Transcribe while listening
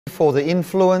for the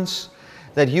influence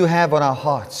that you have on our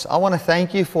hearts. I want to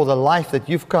thank you for the life that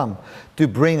you've come to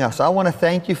bring us. I want to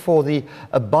thank you for the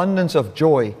abundance of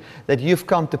joy that you've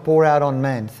come to pour out on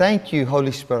man. Thank you,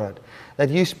 Holy Spirit, that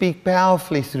you speak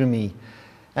powerfully through me.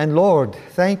 And Lord,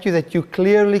 thank you that you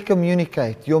clearly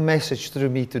communicate your message through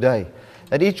me today.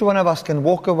 That each one of us can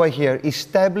walk away here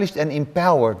established and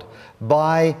empowered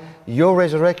by your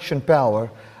resurrection power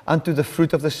unto the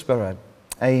fruit of the Spirit.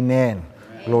 Amen.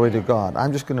 Glory to God.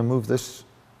 I'm just going to move this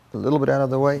a little bit out of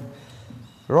the way.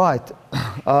 Right.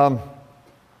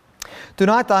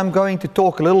 Tonight I'm going to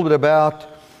talk a little bit about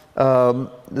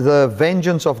the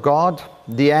vengeance of God,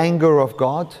 the anger of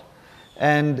God,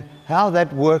 and how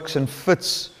that works and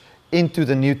fits into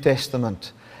the New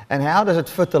Testament. And how does it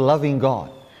fit a loving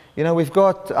God? You know, we've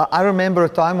got, I remember a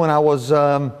time when I was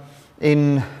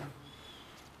in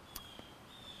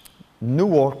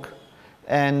Newark,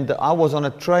 and I was on a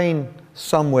train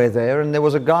somewhere there, and there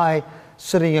was a guy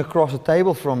sitting across a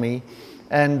table from me,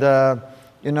 and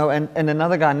you know, and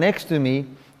another guy next to me,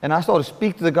 and I started to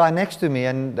speak to the guy next to me,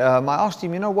 and I asked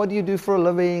him, you know, what do you do for a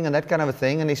living, and that kind of a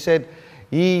thing, and he said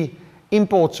he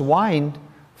imports wine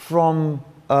from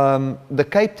the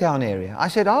Cape Town area. I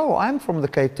said, oh, I'm from the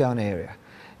Cape Town area,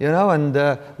 you know,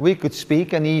 and we could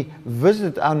speak, and he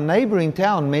visited our neighboring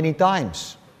town many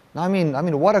times. I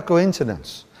mean, what a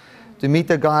coincidence to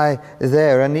meet a guy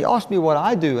there. And he asked me what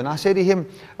I do, and I said to him,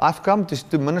 I've come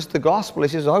to minister the gospel. He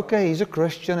says, okay, he's a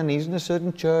Christian and he's in a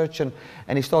certain church, and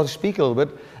he started to speak a little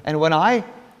bit. And when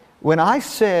I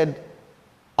said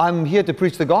I'm here to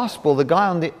preach the gospel, the guy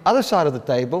on the other side of the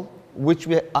table,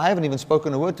 I haven't even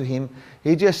spoken a word to him,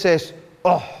 he just says,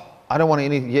 oh, I don't want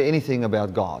to hear anything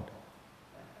about God.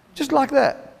 Just like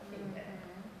that.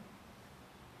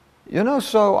 You know,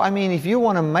 so, I mean, if you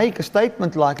want to make a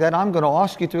statement like that, I'm going to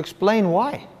ask you to explain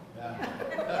why.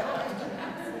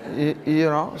 You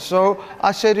know, so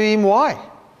I said to him, why?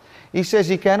 He says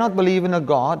he cannot believe in a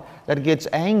God that gets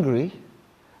angry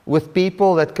with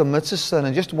people that commits a sin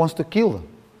and just wants to kill them.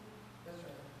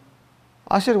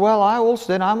 I said, well,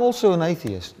 I'm also an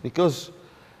atheist, because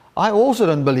I also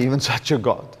don't believe in such a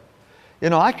God. You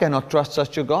know, I cannot trust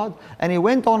such a God. And he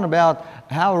went on about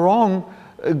how wrong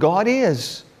God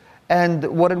is. And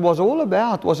what it was all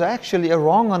about was actually a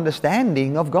wrong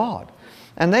understanding of God.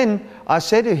 And then I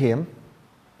said to him,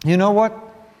 you know what?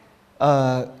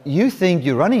 You think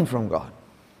you're running from God,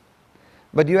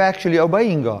 but you're actually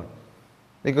obeying God.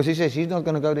 Because he says he's not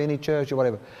going to go to any church or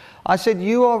whatever. I said,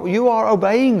 you are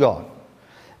obeying God.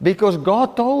 Because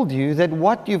God told you that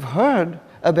what you've heard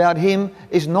about Him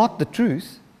is not the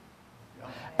truth.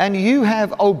 And you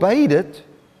have obeyed it.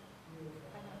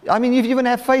 I mean, you even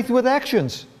have faith with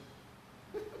actions.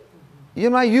 You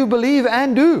know, you believe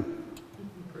and do.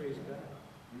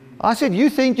 I said, you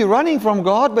think you're running from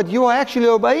God, but you are actually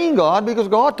obeying God, because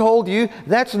God told you,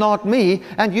 that's not me,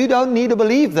 and you don't need to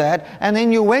believe that. And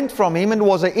then you went from Him, and it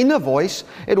was an inner voice.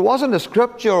 It wasn't a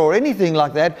scripture or anything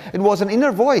like that. It was an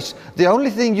inner voice. The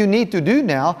only thing you need to do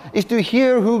now is to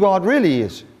hear who God really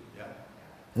is. Yeah.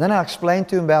 And then I explained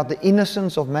to him about the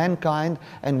innocence of mankind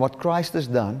and what Christ has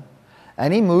done.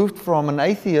 And he moved from an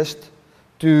atheist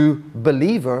to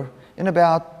believer in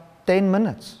about 10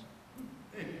 minutes.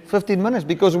 15 minutes,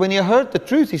 because when he heard the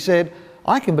truth, he said,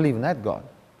 I can believe in that God.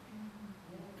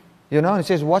 You know, and he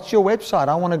says, what's your website?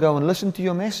 I want to go and listen to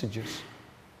your messages.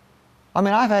 I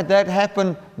mean, I've had that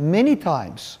happen many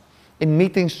times in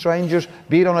meeting strangers,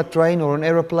 be it on a train or an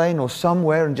aeroplane or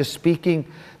somewhere, and just speaking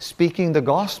the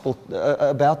gospel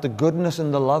about the goodness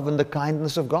and the love and the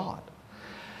kindness of God.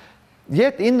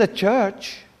 Yet in the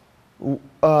church,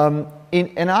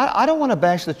 and I don't want to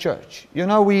bash the church. You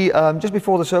know, we just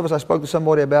before the service, I spoke to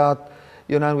somebody about,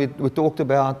 you know, we talked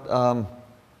about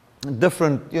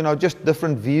different, you know, just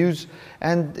different views.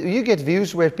 And you get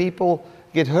views where people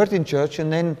get hurt in church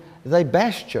and then they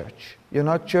bash church. You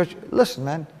know, church, listen,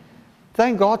 man,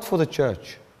 thank God for the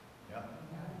church. Yeah.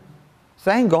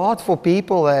 Thank God for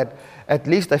people that at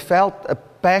least they felt a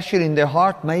passion in their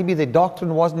heart. Maybe the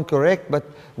doctrine wasn't correct, but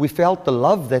we felt the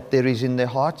love that there is in their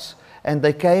hearts. And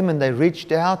they came and they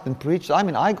reached out and preached. I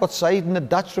mean, I got saved in a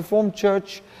Dutch Reformed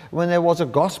church when there was a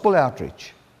gospel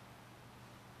outreach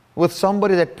with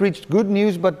somebody that preached good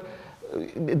news, but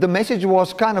the message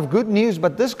was kind of good news,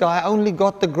 but this guy only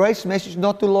got the grace message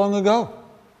not too long ago.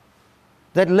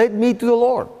 That led me to the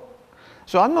Lord.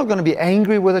 So I'm not going to be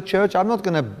angry with the church. I'm not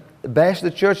going to bash the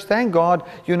church. Thank God,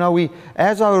 you know,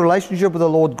 as our relationship with the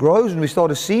Lord grows and we start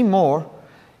to see more,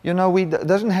 you know, it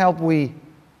doesn't help we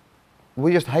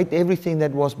just hate everything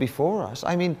that was before us.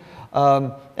 I mean,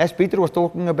 as Peter was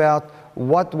talking about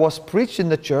what was preached in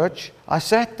the church, I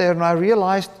sat there and I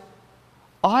realized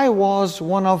I was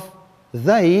one of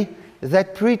they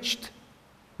that preached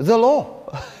the law.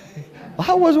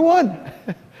 I was one.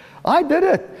 I did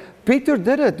it. Peter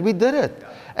did it. We did it.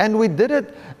 And we did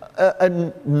it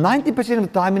 90% of the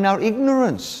time in our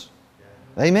ignorance.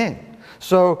 Amen.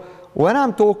 So when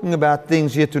I'm talking about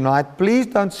things here tonight, please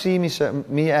don't see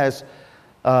me as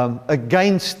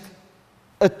against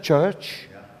a church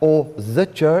or the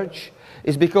church.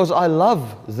 It's because I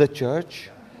love the church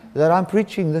that I'm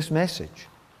preaching this message.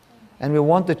 And we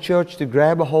want the church to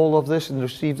grab a hold of this and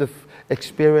receive the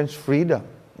experience freedom.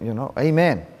 You know,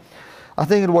 amen. I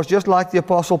think it was just like the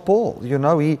Apostle Paul. You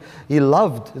know, he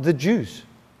loved the Jews.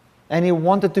 And he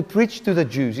wanted to preach to the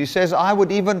Jews. He says, I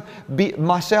would even be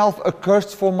myself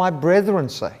accursed for my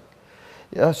brethren's sake.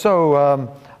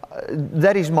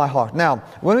 That is my heart. Now,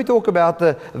 when we talk about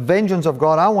the vengeance of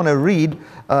God, I want to read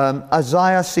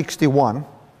Isaiah 61.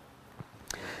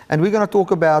 And we're going to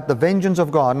talk about the vengeance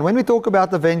of God. And when we talk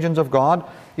about the vengeance of God,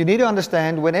 you need to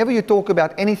understand, whenever you talk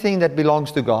about anything that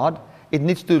belongs to God, it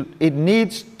needs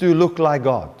to look like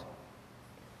God.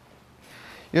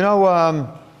 You know,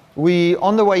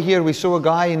 on the way here, we saw a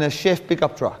guy in a Chef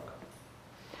pickup truck.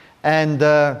 And,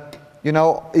 you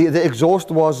know, the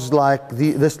exhaust was like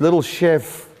this little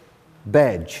Chef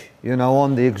badge, you know,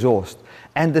 on the exhaust.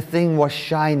 And the thing was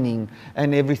shining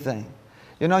and everything.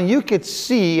 You know, you could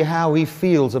see how he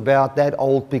feels about that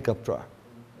old pickup truck.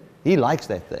 He likes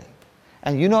that thing.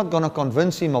 And you're not going to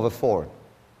convince him of a Ford.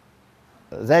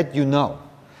 That you know.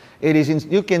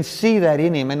 You can see that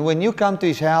in him. And when you come to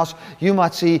his house, you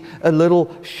might see a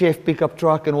little Chef pickup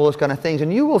truck and all those kind of things.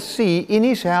 And you will see in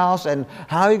his house and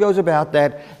how he goes about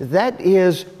that, that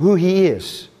is who he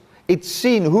is. It's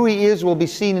seen. Who he is will be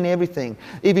seen in everything.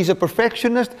 If he's a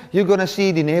perfectionist, you're going to see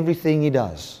it in everything he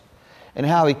does. And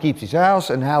how he keeps his house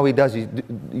and how he does his,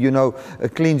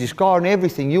 cleans his car and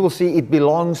everything. You will see it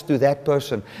belongs to that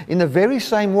person. In the very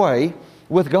same way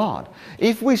with God.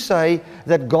 If we say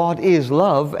that God is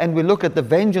love and we look at the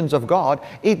vengeance of God,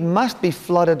 it must be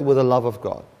flooded with the love of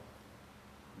God.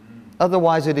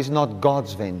 Otherwise it is not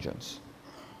God's vengeance.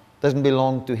 It doesn't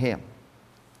belong to Him.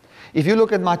 If you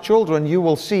look at my children,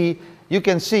 you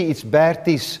can see it's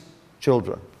Bertie's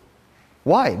children.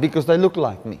 Why? Because they look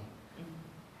like me.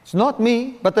 It's not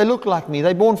me, but they look like me.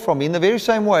 They're born from me. In the very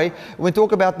same way, when we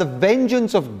talk about the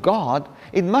vengeance of God,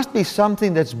 it must be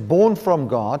something that's born from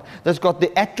God, that's got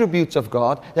the attributes of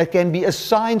God, that can be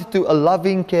assigned to a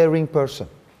loving, caring person.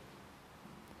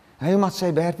 Now you might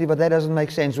say, Bertie, but that doesn't make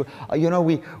sense. You know,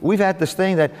 we've had this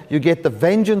thing that you get the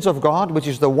vengeance of God, which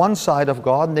is the one side of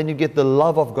God, and then you get the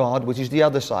love of God, which is the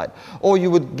other side. Or you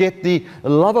would get the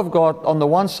love of God on the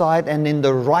one side, and then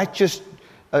the righteous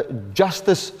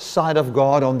justice side of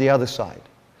God on the other side.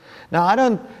 Now I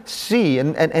don't see,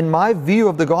 and my view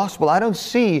of the gospel, I don't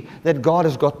see that God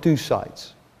has got two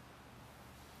sides.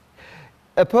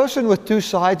 A person with two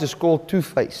sides is called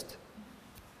two-faced.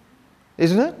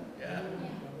 Isn't it? Yeah.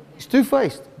 He's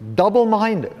two-faced,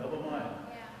 double-minded.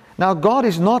 Now God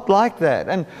is not like that.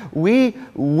 And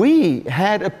we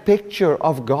had a picture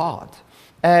of God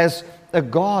as a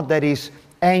God that is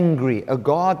angry, a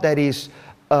God that is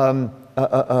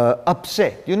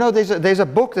upset. You know, there's a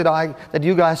book that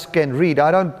you guys can read. I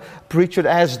don't preach it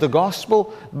as the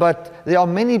gospel, but there are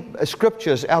many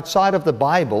scriptures outside of the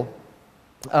Bible,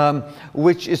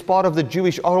 which is part of the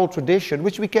Jewish oral tradition,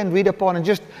 which we can read upon and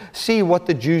just see what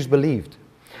the Jews believed.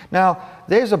 Now,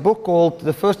 there's a book called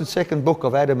the first and second book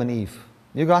of Adam and Eve.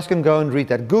 You guys can go and read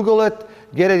that. Google it,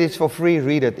 get it, it's for free,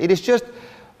 read it. It is just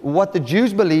what the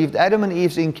Jews believed Adam and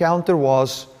Eve's encounter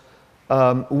was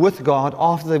with God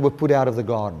after they were put out of the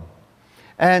garden.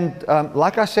 And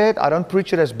like I said, I don't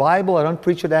preach it as Bible, I don't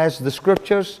preach it as the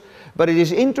scriptures, but it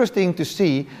is interesting to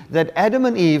see that Adam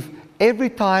and Eve, every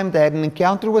time they had an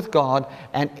encounter with God,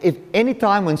 and if any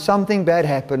time when something bad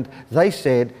happened, they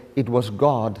said it was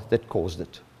God that caused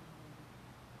it.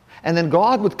 And then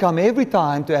God would come every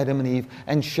time to Adam and Eve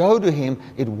and show to him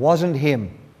it wasn't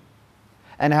him,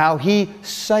 and how He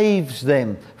saves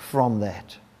them from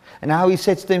that. And how He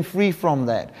sets them free from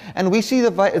that. And we see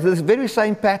this very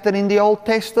same pattern in the Old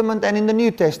Testament and in the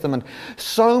New Testament.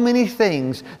 So many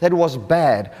things that was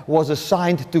bad was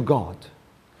assigned to God.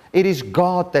 It is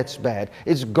God that's bad.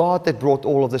 It's God that brought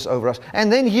all of this over us.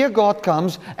 And then here God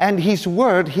comes and His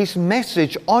word, His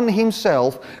message on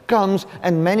Himself comes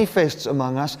and manifests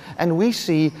among us. And we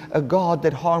see a God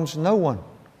that harms no one.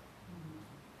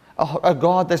 a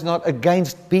God that's not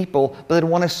against people, but that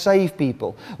want to save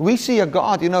people. We see a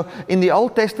God, in the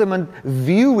Old Testament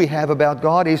view we have about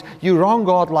God is, you wrong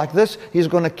God like this, He's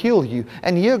going to kill you.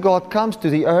 And here God comes to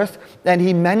the earth and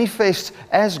He manifests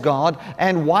as God.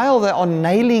 And while they are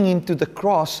nailing Him to the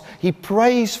cross, He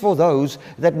prays for those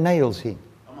that nails Him.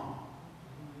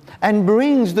 And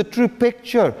brings the true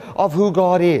picture of who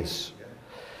God is.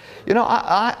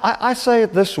 I say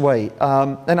it this way,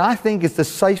 and I think it's the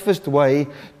safest way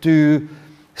to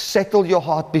settle your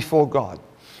heart before God.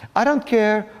 I don't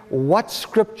care what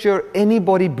scripture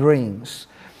anybody brings.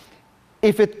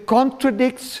 If it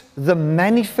contradicts the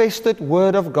manifested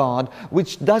Word of God,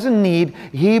 which doesn't need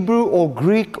Hebrew or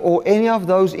Greek or any of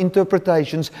those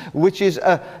interpretations, which is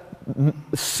a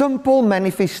simple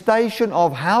manifestation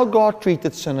of how God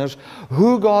treated sinners,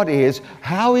 who God is,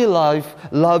 how He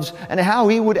loves, and how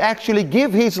He would actually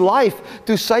give His life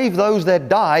to save those that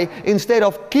die instead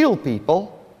of kill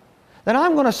people, then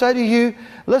I'm going to say to you,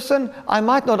 listen, I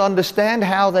might not understand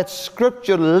how that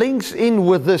scripture links in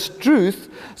with this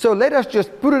truth, so let us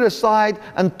just put it aside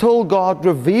until God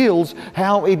reveals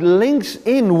how it links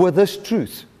in with this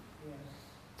truth.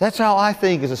 That's how I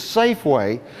think is a safe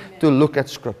way to look at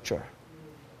Scripture.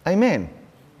 Amen.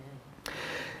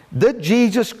 Did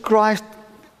Jesus Christ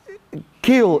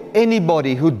kill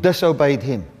anybody who disobeyed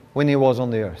Him when He was on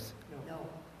the earth?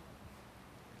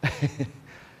 No.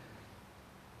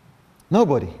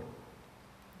 Nobody.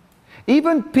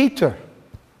 Even Peter,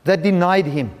 that denied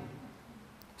Him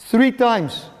 3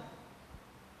 times.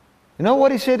 You know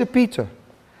what He said to Peter?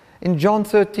 In John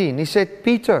 13, He said,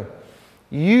 Peter,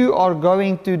 you are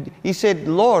going to, He said,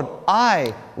 Lord,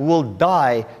 I will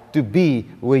die to be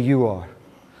where you are.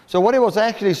 So what He was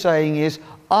actually saying is,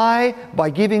 I, by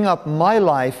giving up my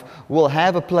life, will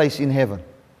have a place in heaven.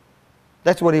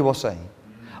 That's what He was saying.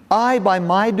 I, by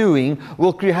my doing,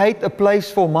 will create a place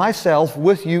for myself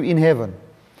with you in heaven.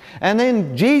 And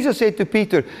then Jesus said to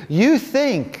Peter, you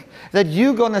think that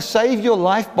you're going to save your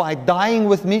life by dying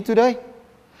with me today?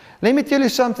 Let me tell you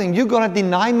something, you're going to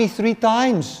deny me 3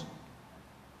 times.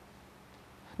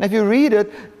 Now, if you read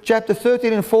it, chapter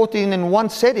 13 and 14 in one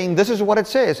setting, this is what it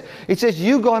says. It says,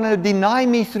 you're going to deny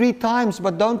me 3 times,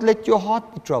 but don't let your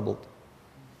heart be troubled.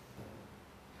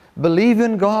 Believe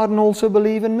in God and also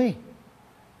believe in me.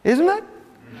 Isn't it?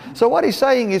 So what He's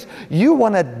saying is, you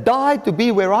want to die to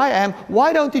be where I am.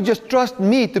 Why don't you just trust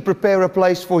me to prepare a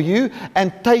place for you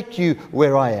and take you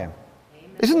where I am? Amen.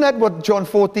 Isn't that what John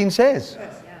 14 says?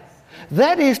 Yes.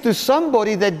 That is to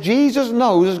somebody that Jesus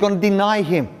knows is going to deny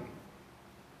Him.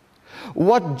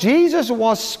 What Jesus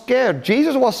was scared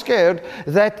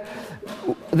that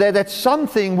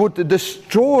something would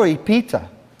destroy Peter.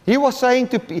 He was saying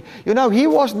to, he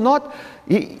was not,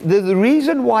 the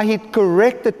reason why He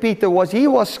corrected Peter was he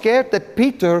was scared that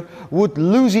Peter would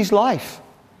lose his life.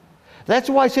 That's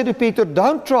why He said to Peter,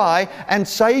 don't try and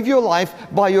save your life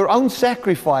by your own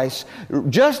sacrifice.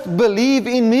 Just believe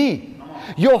in me.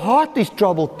 Your heart is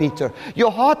troubled, Peter.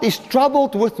 Your heart is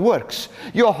troubled with works.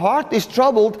 Your heart is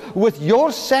troubled with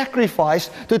your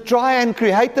sacrifice to try and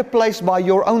create a place by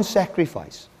your own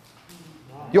sacrifice.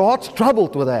 Your heart's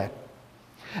troubled with that.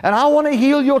 And I want to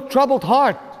heal your troubled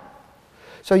heart.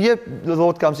 So here the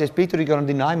Lord comes and says, Peter, you're going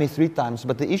to deny me 3 times.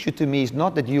 But the issue to me is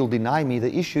not that you'll deny me.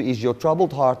 The issue is your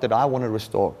troubled heart that I want to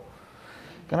restore.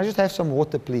 Can I just have some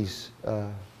water, please?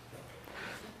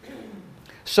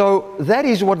 So that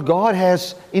is what God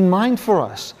has in mind for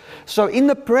us. So in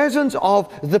the presence of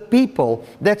the people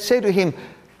that said to Him,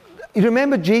 you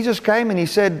remember Jesus came and He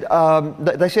said,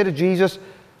 they said to Jesus,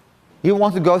 He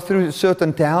wants to go through a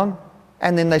certain town.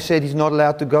 And then they said He's not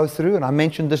allowed to go through. And I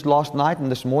mentioned this last night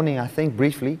and this morning, I think,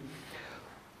 briefly.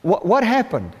 What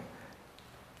happened?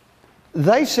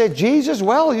 They said, Jesus,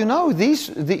 well,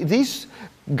 these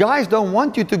guys don't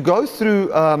want you to go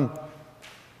through...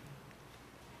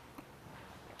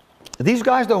 These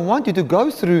guys don't want you to go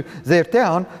through their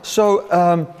town,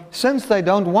 so since they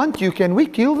don't want you, can we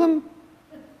kill them?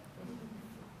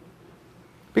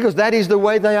 Because that is the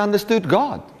way they understood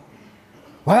God.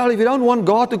 Well, if you don't want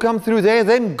God to come through there,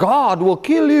 then God will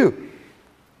kill you.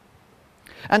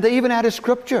 And they even had a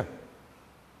scripture.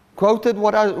 Quoted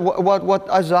what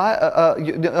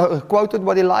Isaiah, quoted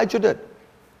what Elijah did.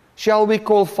 Shall we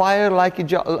call fire like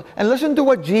Elijah? And listen to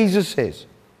what Jesus says.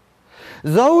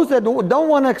 Those that don't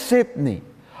want to accept me,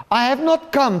 I have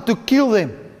not come to kill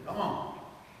them. Come on.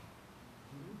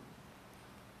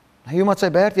 Now you might say,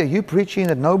 Bertie, are you preaching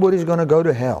that nobody's going to go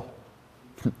to hell?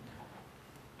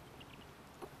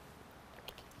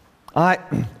 I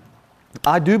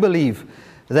do believe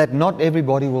that not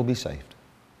everybody will be saved.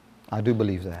 I do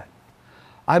believe that.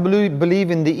 I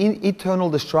believe in the eternal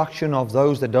destruction of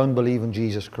those that don't believe in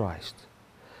Jesus Christ.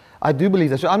 I do believe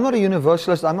that. So I'm not a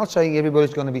universalist. I'm not saying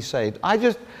everybody's going to be saved. I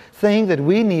just think that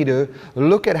we need to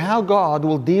look at how God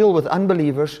will deal with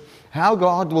unbelievers, how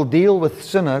God will deal with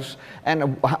sinners,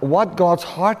 and what God's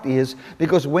heart is.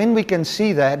 Because when we can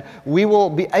see that, we will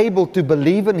be able to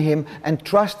believe in Him and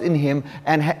trust in Him,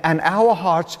 and our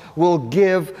hearts will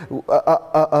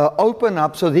open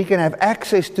up so that He can have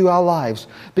access to our lives.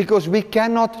 Because we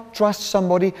cannot trust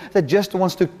somebody that just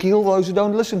wants to kill those who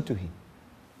don't listen to Him.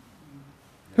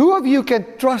 Who of you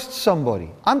can trust somebody?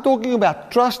 I'm talking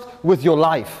about trust with your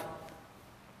life.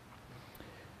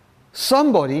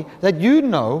 Somebody that you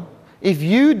know, if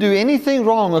you do anything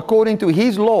wrong according to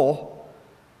His law,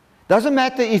 doesn't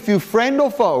matter if you're friend or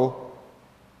foe,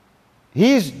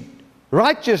 His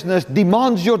righteousness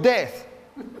demands your death.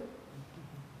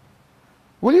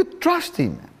 Will you trust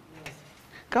Him?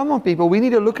 Come on, people, we need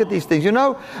to look at these things. You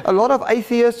know, a lot of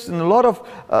atheists and a lot of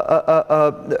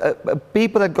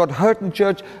people that got hurt in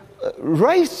church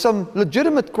raised some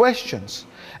legitimate questions.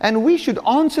 And we should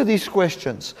answer these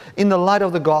questions in the light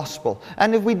of the gospel.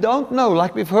 And if we don't know,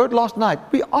 like we've heard last night,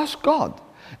 we ask God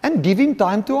and give Him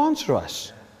time to answer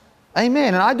us.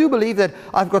 Amen. And I do believe that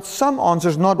I've got some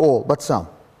answers, not all, but some.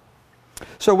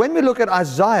 So when we look at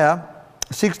Isaiah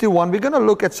 61, we're going to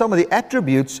look at some of the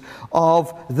attributes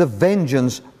of the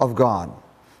vengeance of God.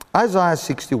 Isaiah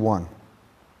 61.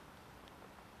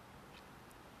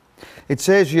 It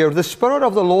says here, "The Spirit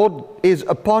of the Lord is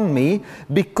upon me,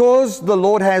 because the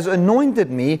Lord has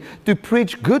anointed me to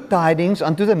preach good tidings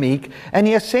unto the meek, and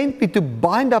He has sent me to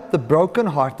bind up the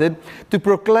brokenhearted, to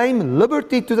proclaim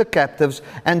liberty to the captives,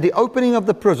 and the opening of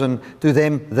the prison to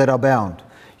them that are bound."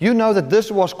 You know that this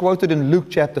was quoted in Luke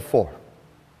chapter 4.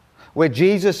 Where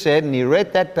Jesus said, and He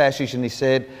read that passage and He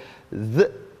said,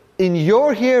 in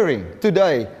your hearing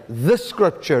today, this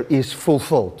scripture is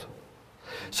fulfilled.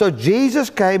 So Jesus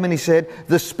came and He said,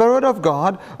 the Spirit of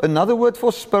God, another word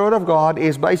for Spirit of God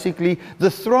is basically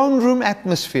the throne room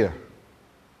atmosphere.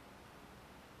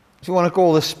 If you want to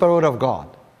call the Spirit of God.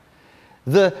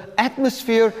 The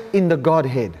atmosphere in the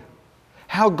Godhead.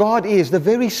 How God is, the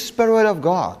very Spirit of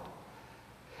God.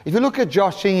 If you look at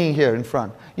Josh singing here in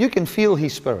front, you can feel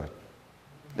His Spirit.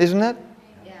 Isn't it?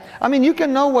 Yeah. I mean, you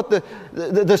can know what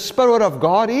the Spirit of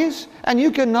God is, and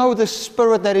you can know the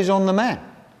Spirit that is on the man.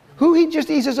 Who he just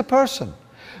is as a person.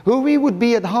 Who he would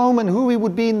be at home and who he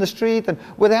would be in the street, and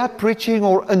without preaching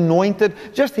or anointed,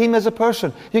 just him as a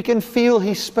person. You can feel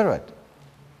His Spirit.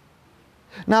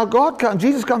 Now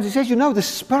Jesus comes, He says, you know, the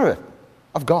Spirit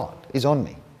of God is on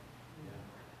me.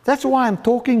 That's why I'm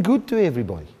talking good to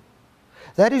everybody.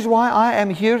 That is why I am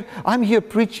here. I'm here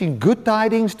preaching good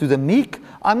tidings to the meek.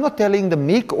 I'm not telling the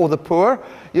meek or the poor,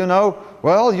 you know,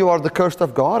 well, you are the cursed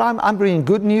of God. I'm bringing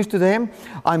good news to them.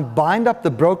 I'm bind up the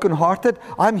brokenhearted.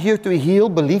 I'm here to heal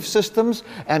belief systems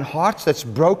and hearts that's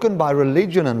broken by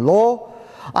religion and law.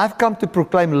 I've come to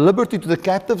proclaim liberty to the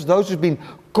captives, those who've been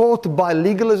caught by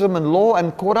legalism and law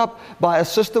and caught up by a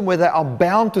system where they are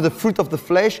bound to the fruit of the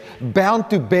flesh, bound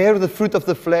to bear the fruit of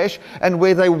the flesh, and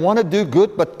where they want to do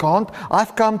good but can't.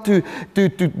 I've come to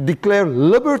declare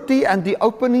liberty and the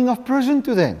opening of prison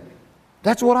to them.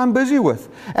 That's what I'm busy with.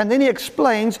 And then he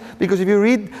explains, because if you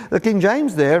read the King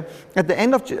James there, at the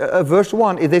end of verse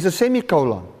 1, there's a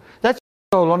semicolon. That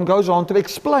semicolon goes on to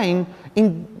explain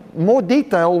in more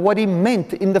detail what he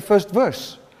meant in the first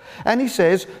verse. And he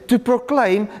says, to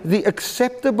proclaim the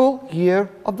acceptable year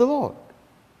of the Lord.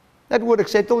 That word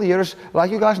acceptable year is,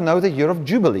 like you guys know, the year of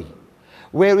Jubilee,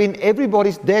 wherein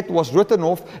everybody's debt was written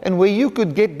off and where you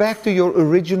could get back to your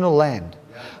original land.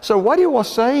 So what he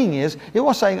was saying is, he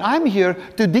was saying, I'm here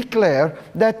to declare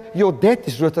that your debt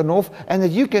is written off and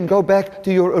that you can go back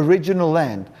to your original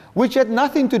land, which had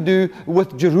nothing to do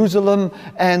with Jerusalem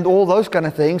and all those kind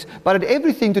of things, but had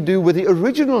everything to do with the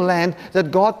original land that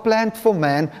God planned for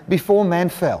man before man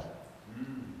fell.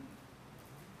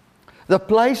 The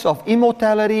place of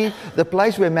immortality, the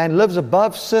place where man lives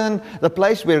above sin, the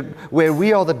place where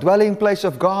we are the dwelling place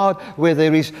of God, where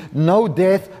there is no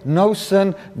death, no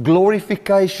sin,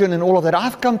 glorification and all of that.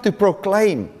 I've come to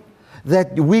proclaim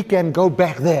that we can go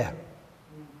back there.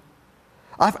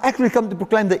 I've actually come to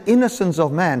proclaim the innocence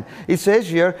of man. It says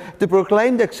here, to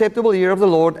proclaim the acceptable year of the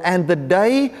Lord and the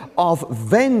day of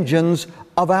vengeance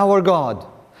of our God.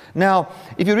 Now,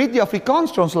 if you read the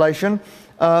Afrikaans translation,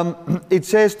 it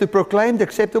says to proclaim the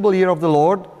acceptable year of the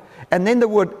Lord, and then the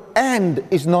word and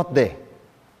is not there.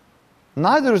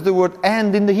 Neither is the word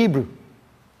and in the Hebrew.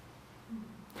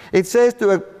 It says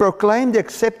to proclaim the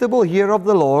acceptable year of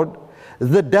the Lord,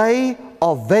 the day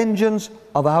of vengeance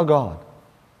of our God.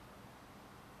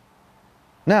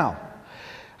 Now,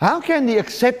 How can the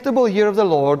acceptable year of the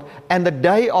Lord and the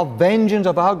day of vengeance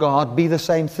of our God be the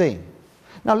same thing?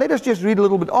 Now let us just read a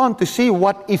little bit on to see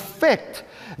what effect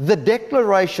the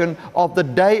declaration of the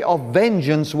day of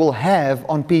vengeance will have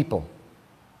on people.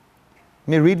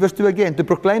 Let me read verse 2 again. To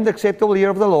proclaim the acceptable year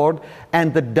of the Lord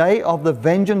and the day of the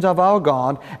vengeance of our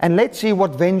God. And let's see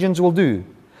what vengeance will do.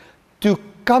 To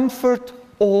comfort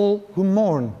all who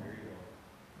mourn.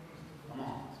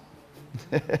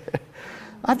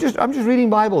 I'm just reading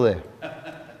Bible there.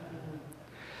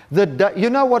 You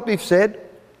know what we've said?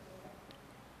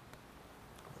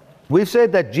 We've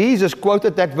said that Jesus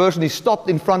quoted that verse and he stopped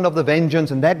in front of the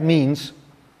vengeance, and that means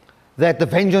that the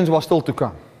vengeance was still to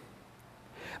come.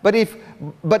 But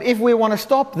if we want to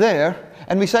stop there,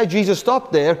 and we say Jesus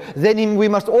stopped there, then we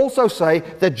must also say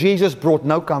that Jesus brought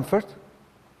no comfort.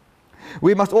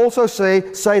 We must also say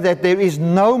that there is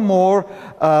no more,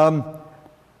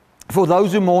 for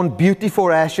those who mourn, beauty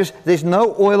for ashes. There's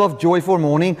no oil of joy for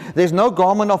mourning. There's no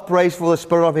garment of praise for the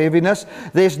spirit of heaviness.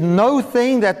 There's no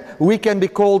thing that we can be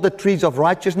called the trees of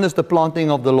righteousness, the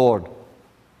planting of the Lord.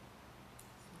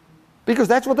 Because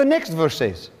that's what the next verse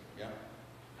says. Yeah.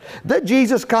 Did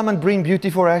Jesus come and bring beauty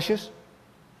for ashes?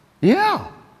 Yeah,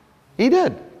 He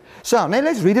did. So now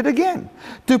let's read it again.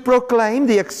 To proclaim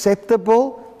the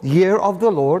acceptable year of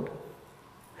the Lord,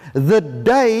 the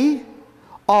day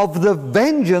of the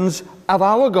vengeance of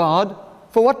our God,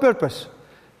 for what purpose?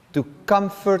 To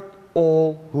comfort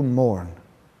all who mourn.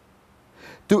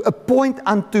 To appoint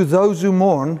unto those who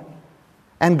mourn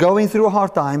and going through a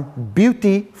hard time,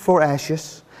 beauty for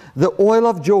ashes, the oil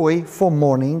of joy for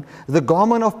mourning, the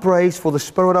garment of praise for the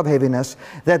spirit of heaviness,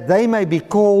 that they may be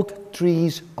called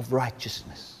trees of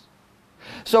righteousness.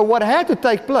 So what had to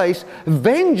take place,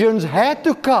 vengeance had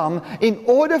to come in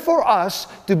order for us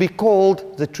to be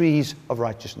called the trees of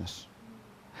righteousness.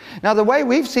 Now the way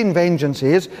we've seen vengeance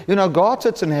is, God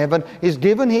sits in heaven, He's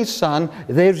given His Son,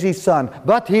 there's His Son,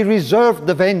 but He reserved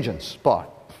the vengeance part.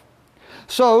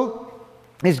 So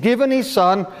He's given His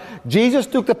Son. Jesus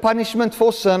took the punishment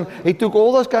for sin. He took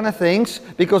all those kind of things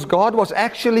because God was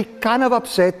actually kind of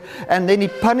upset, and then He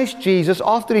punished Jesus.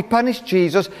 After He punished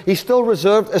Jesus, He still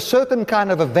reserved a certain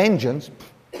kind of a vengeance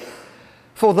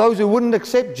for those who wouldn't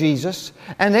accept Jesus.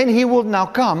 And then He will now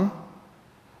come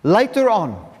later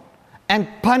on and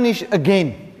punish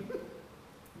again.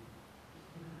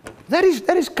 That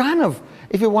is kind of,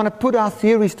 if you want to put our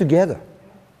theories together.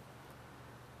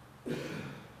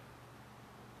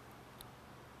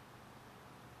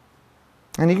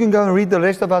 And you can go and read the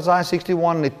rest of Isaiah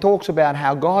 61. It talks about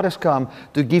how God has come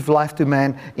to give life to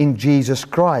man in Jesus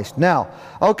Christ. Now,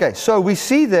 okay, so we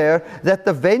see there that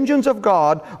the vengeance of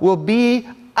God will be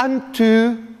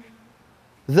unto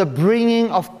the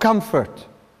bringing of comfort.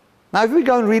 Now, if we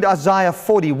go and read Isaiah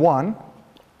 41,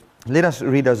 let us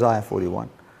read Isaiah 41.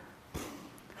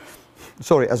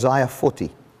 Sorry, Isaiah 40.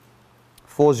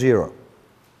 40.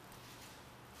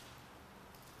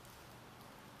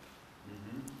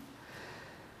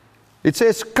 It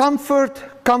says,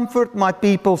 comfort, comfort my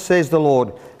people, says the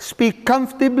Lord. Speak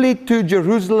comfortably to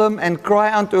Jerusalem and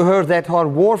cry unto her that her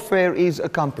warfare is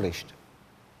accomplished.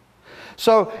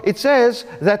 So it says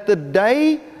that the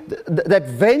day that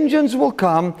vengeance will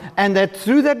come, and that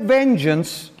through that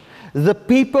vengeance the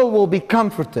people will be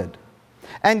comforted.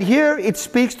 And here it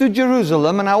speaks to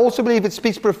Jerusalem, and I also believe it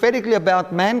speaks prophetically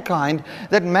about mankind,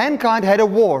 that mankind had a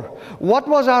war. What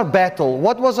was our battle?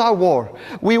 What was our war?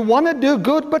 We want to do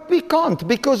good, but we can't,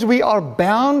 because we are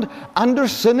bound under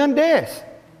sin and death.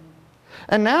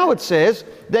 And now it says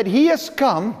that He has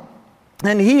come,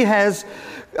 and He has,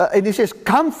 and He says,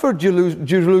 comfort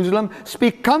Jerusalem,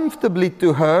 speak comfortably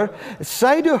to her,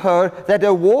 say to her that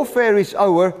her warfare is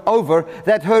over,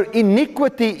 that her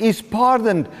iniquity is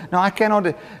pardoned. Now I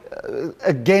cannot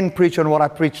again preach on what I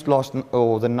preached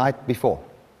the night before,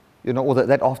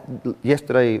 or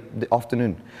yesterday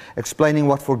afternoon, explaining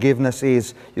what forgiveness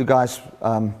is. You guys,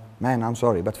 man, I'm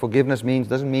sorry, but forgiveness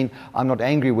doesn't mean I'm not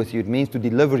angry with you. It means to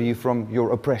deliver you from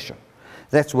your oppression.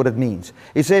 That's what it means.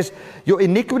 It says, your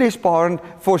iniquity is pardoned,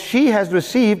 for she has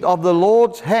received of the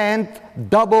Lord's hand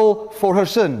double for her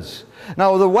sins.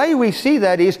 Now, the way we see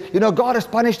that is, God has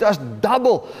punished us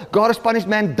double. God has punished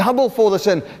man double for the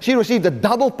sin. She received a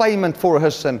double payment for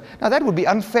her sin. Now, that would be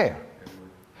unfair.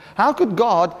 How could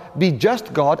God be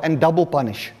just God and double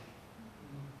punish?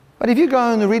 But if you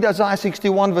go and read Isaiah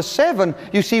 61 verse 7,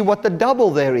 you see what the double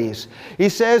there is. He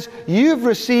says, you've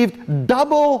received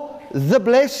double the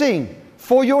blessing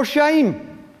for your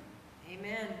shame.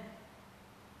 Amen.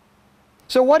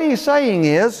 So what he's saying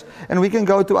is, and we can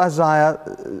go to Isaiah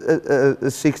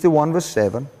 61 verse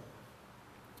 7.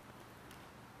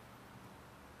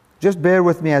 Just bear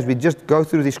with me as we just go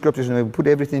through these scriptures and we put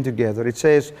everything together. It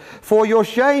says, "For your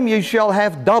shame you shall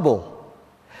have double,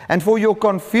 and for your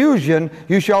confusion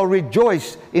you shall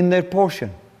rejoice in their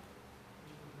portion."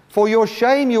 For your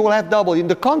shame you will have double. In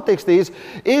the context is,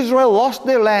 Israel lost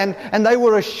their land and they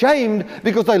were ashamed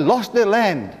because they lost their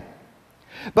land.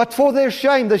 But for their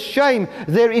shame,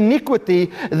 their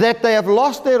iniquity, that they have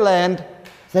lost their land,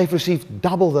 they've received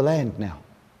double the land now.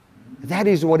 That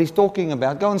is what he's talking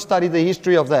about. Go and study the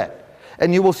history of that.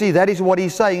 And you will see that is what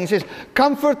he's saying. He says,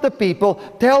 comfort the people,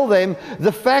 tell them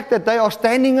the fact that they are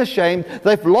standing ashamed,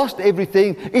 they've lost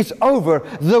everything, it's over.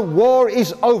 The war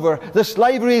is over. The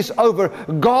slavery is over.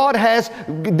 God has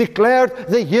declared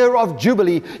the year of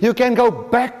Jubilee. You can go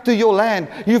back to your land.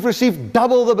 You've received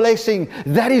double the blessing.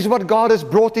 That is what God has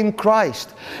brought in Christ.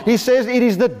 He says it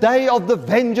is the day of the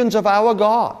vengeance of our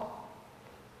God.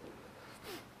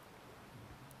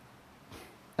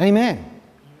 Amen.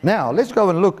 Now, let's go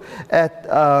and look at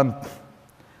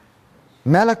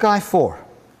Malachi 4.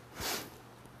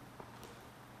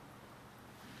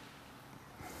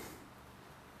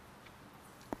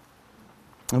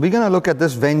 And we're going to look at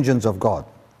this vengeance of God.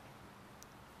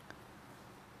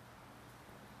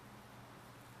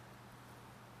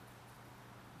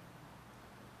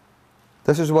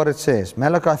 This is what it says.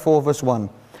 Malachi 4 verse 1.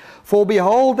 "For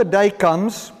behold, the day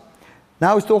comes."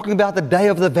 Now he's talking about the day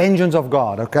of the vengeance of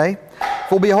God, okay?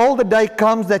 "For behold, the day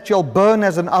comes that shall burn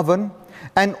as an oven,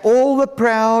 and all the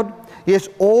proud, yes,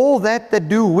 all that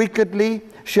do wickedly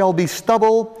shall be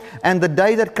stubble, and the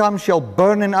day that comes shall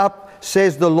burn them up,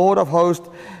 says the Lord of hosts,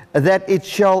 that it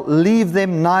shall leave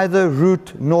them neither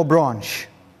root nor branch."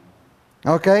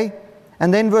 Okay?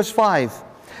 And then verse 5.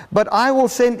 "But I will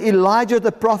send Elijah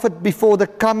the prophet before the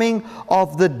coming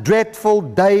of the dreadful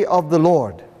day of the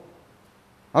Lord."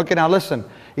 Okay, now listen.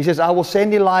 He says, I will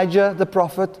send Elijah the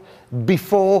prophet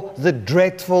before the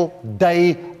dreadful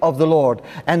day of the Lord.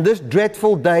 And this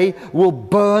dreadful day will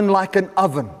burn like an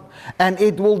oven. And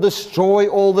it will destroy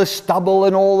all the stubble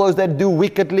and all those that do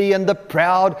wickedly and the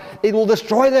proud. It will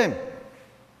destroy them.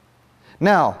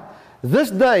 Now, this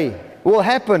day will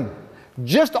happen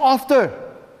just after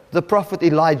the prophet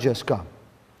Elijah has come.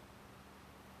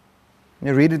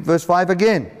 You read it, verse 5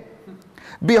 again.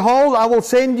 "Behold, I will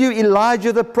send you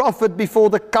Elijah the prophet before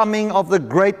the coming of the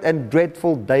great and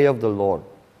dreadful day of the Lord."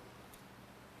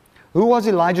 Who was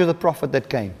Elijah the prophet that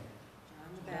came?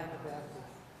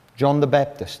 John the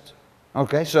Baptist.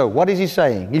 Okay, so what is he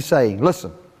saying? He's saying,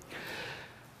 listen,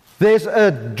 there's a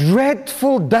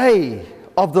dreadful day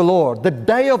of the Lord, the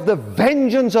day of the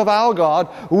vengeance of our God,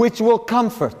 which will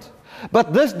comfort.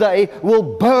 But this day will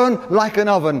burn like an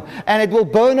oven, and it will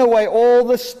burn away all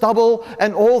the stubble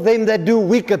and all them that do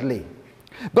wickedly.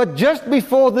 But just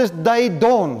before this day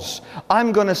dawns,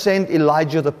 I'm going to send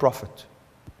Elijah the prophet.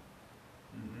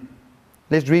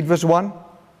 Let's read verse 1.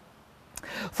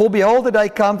 "For behold, the day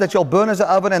comes that shall burn as an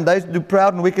oven, and those who do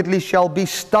proud and wickedly shall be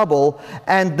stubble.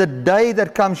 And the day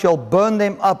that comes shall burn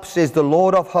them up, says the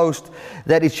Lord of hosts,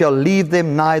 that it shall leave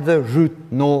them neither root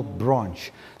nor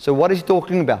branch." So what is he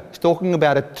talking about? He's talking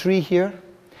about a tree here.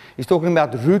 He's talking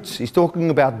about roots. He's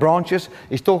talking about branches.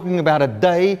 He's talking about a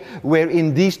day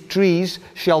wherein these trees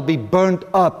shall be burnt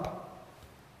up.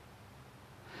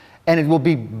 And it will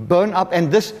be burned up,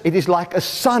 and it is like a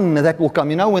sun that will come.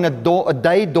 You know, when a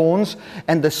day dawns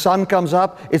and the sun comes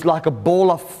up, it's like a ball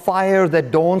of fire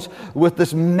that dawns with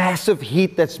this massive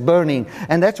heat that's burning.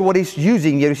 And that's what he's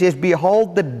using here. He says,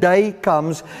 "Behold, the day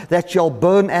comes that shall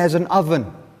burn as an oven.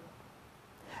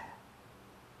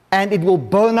 And it will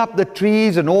burn up the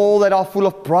trees and all that are full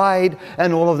of pride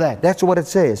and all of that." That's what it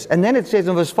says. And then it says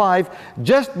in verse 5,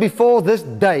 "Just before this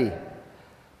day,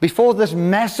 before this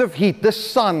massive heat, this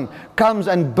sun comes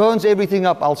and burns everything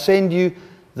up, I'll send you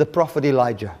the prophet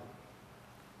Elijah."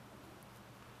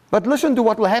 But listen to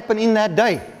what will happen in that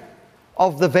day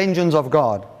of the vengeance of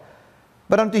God.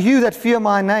 "But unto you that fear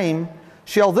my name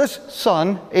shall this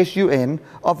Son, S-U-N,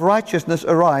 of righteousness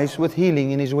arise with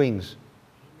healing in his wings."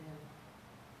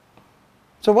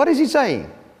 So what is he saying?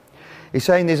 He's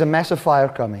saying there's a massive fire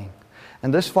coming.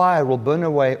 And this fire will burn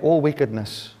away all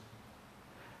wickedness.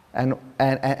 And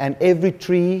every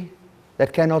tree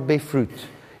that cannot bear fruit,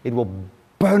 it will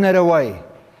burn it away.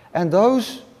 And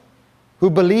those who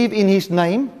believe in his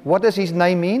name, what does his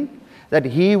name mean? That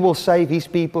he will save his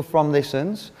people from their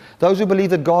sins. Those who believe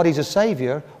that God is a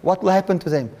Savior, what will happen to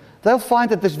them? They'll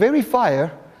find that this very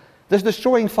fire, this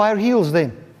destroying fire, heals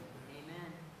them.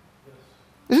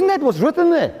 Isn't that what's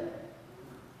written there?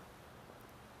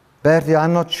 Bertie,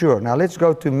 I'm not sure. Now let's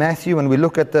go to Matthew and we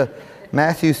look at the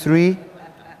Matthew 3.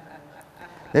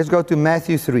 Let's go to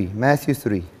Matthew 3. Matthew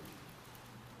 3.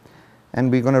 And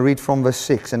we're going to read from verse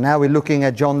 6. And now we're looking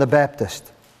at John the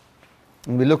Baptist.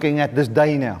 And we're looking at this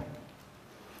day now.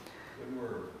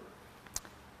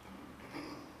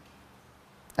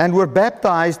 And were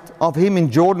baptized of him in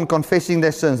Jordan, confessing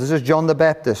their sins. This is John the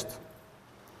Baptist.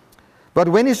 But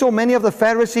when he saw many of the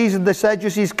Pharisees and the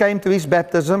Sadducees came to his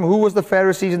baptism. Who was the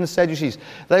Pharisees and the Sadducees?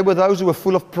 They were those who were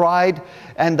full of pride,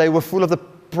 and they were full of the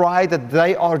pride that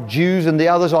they are Jews and the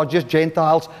others are just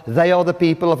Gentiles. They are the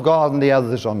people of God and the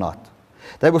others are not.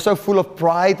 They were so full of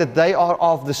pride that they are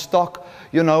of the stock,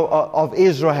 of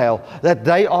Israel, that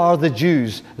they are the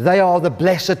Jews. They are the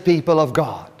blessed people of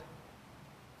God.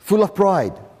 Full of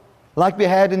pride. Like we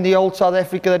had in the old South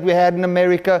Africa, that we had in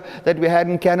America, that we had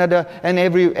in Canada, and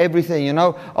everything,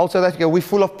 Old South Africa, we're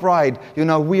full of pride.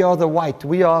 We are the white.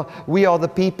 We are the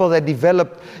people that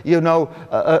developed,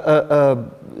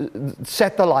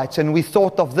 satellites, and we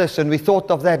thought of this and we thought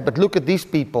of that. But look at these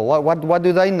people. What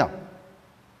do they know?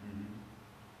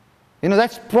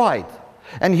 That's pride.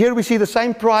 And here we see the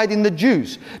same pride in the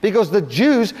Jews, because the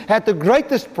Jews had the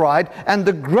greatest pride and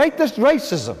the greatest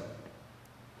racism.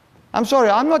 I'm sorry,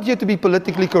 I'm not here to be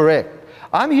politically correct.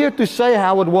 I'm here to say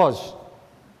how it was.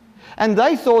 And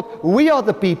they thought, we are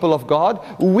the people of God.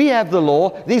 We have the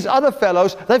law. These other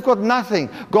fellows, they've got nothing.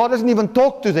 God doesn't even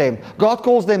talk to them. God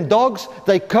calls them dogs.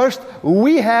 They cursed.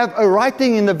 We have a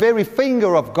writing in the very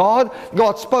finger of God.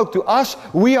 God spoke to us.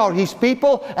 We are His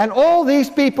people. And all these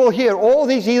people here, all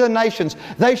these heathen nations,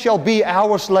 they shall be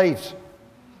our slaves.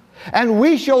 And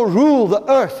we shall rule the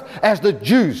earth as the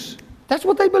Jews. That's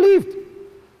what they believed.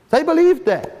 They believed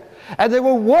that. And they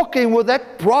were walking with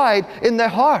that pride in their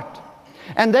heart.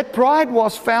 And that pride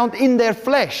was found in their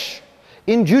flesh,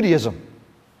 in Judaism.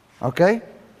 Okay?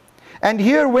 And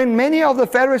here, when many of the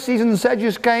Pharisees and the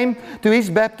Sadducees came to his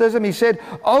baptism, he said,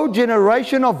 "O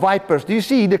generation of vipers." Do you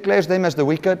see? He declares them as the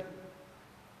wicked.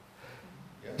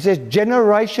 He says,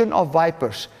 "Generation of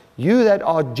vipers, you that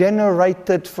are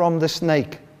generated from the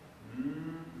snake."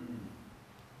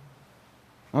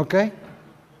 Okay?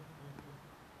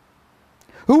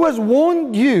 "Who has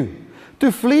warned you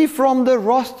to flee from the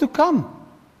wrath to come?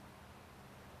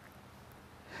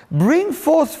 Bring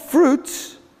forth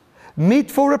fruits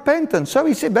meet for repentance." So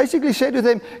he basically said to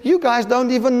them, you guys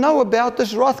don't even know about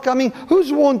this wrath coming.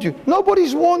 Who's warned you?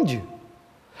 Nobody's warned you.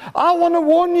 I want to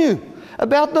warn you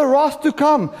about the wrath to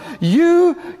come.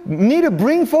 You need to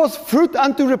bring forth fruit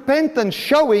unto repentance,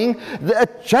 showing a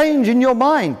change in your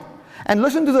mind. And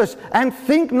listen to this. "And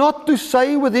think not to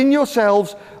say within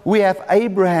yourselves, we have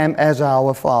Abraham as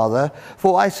our father.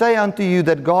 For I say unto you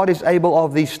that God is able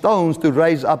of these stones to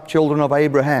raise up children of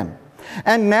Abraham.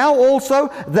 And now also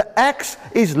the axe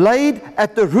is laid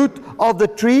at the root of the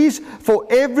trees. For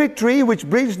every tree which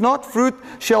brings not fruit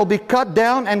shall be cut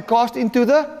down and cast into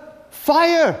the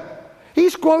fire."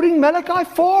 He's quoting Malachi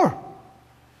 4.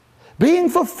 Being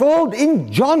fulfilled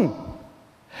in John.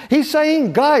 He's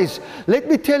saying, guys, let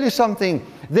me tell you something.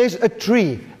 There's a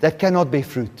tree that cannot bear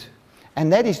fruit.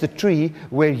 And that is the tree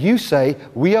where you say,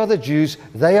 we are the Jews,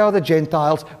 they are the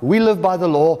Gentiles, we live by the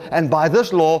law, and by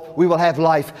this law we will have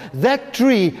life. That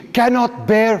tree cannot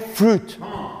bear fruit.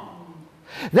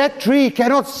 That tree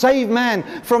cannot save man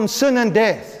from sin and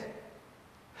death.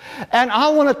 And I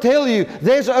want to tell you,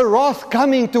 there's a wrath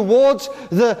coming towards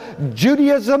the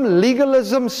Judaism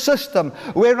legalism system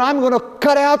where I'm going to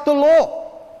cut out the law.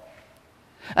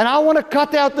 And I want to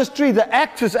cut out this tree. The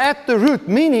axe is at the root,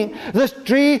 meaning this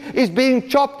tree is being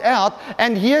chopped out.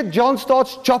 And here John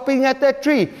starts chopping at that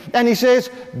tree. And he says,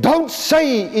 don't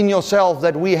say in yourself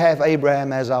that we have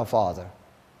Abraham as our father.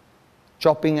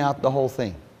 Chopping out the whole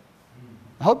thing.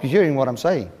 I hope you're hearing what I'm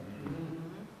saying.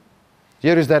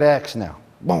 Here is that axe now.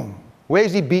 Boom.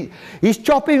 Where's he? He's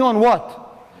chopping on what?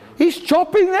 He's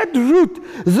chopping that root,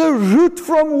 the root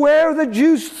from where the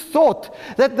Jews thought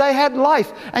that they had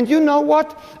life. And you know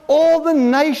what? All the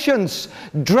nations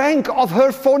drank of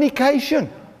her fornication.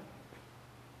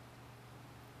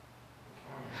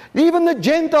 Even the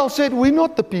Gentiles said, we're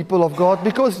not the people of God,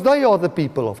 because they are the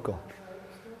people of God.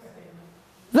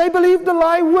 They believed the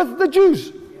lie with the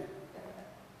Jews.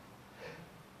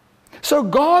 So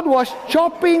God was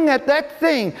chopping at that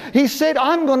thing. He said,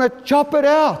 I'm going to chop it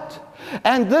out.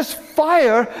 And this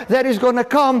fire that is going to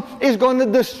come is going to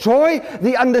destroy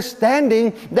the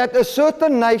understanding that a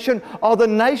certain nation are the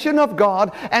nation of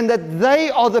God and that they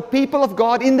are the people of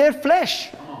God in their flesh.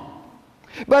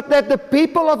 But that the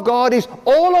people of God is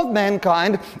all of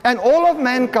mankind, and all of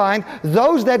mankind,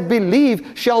 those that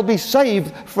believe, shall be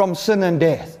saved from sin and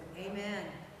death. Amen.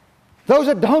 Those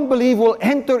that don't believe will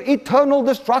enter eternal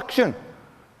destruction.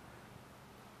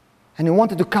 And he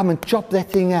wanted to come and chop that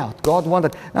thing out. God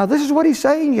wanted. Now this is what he's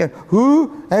saying here.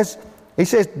 Who has He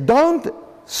says, don't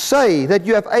say that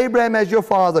you have Abraham as your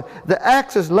father. The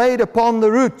axe is laid upon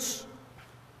the roots.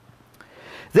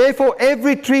 Therefore,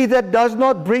 every tree that does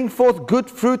not bring forth good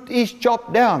fruit is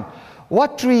chopped down.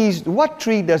 What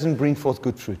tree doesn't bring forth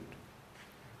good fruit?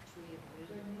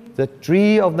 The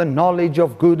tree of the knowledge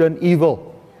of good and evil.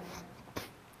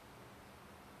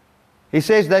 He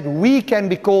says that we can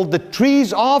be called the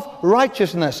trees of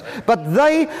righteousness. But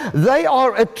they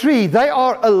are a tree. They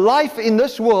are a life in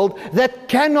this world that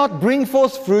cannot bring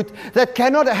forth fruit, that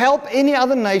cannot help any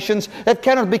other nations, that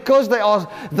cannot, because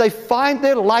they find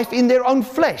their life in their own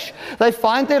flesh. They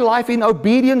find their life in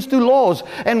obedience to laws.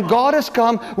 And God has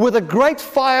come with a great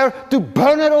fire to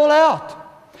burn it all out.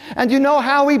 And you know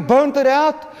how He burnt it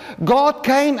out? God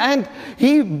came and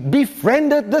He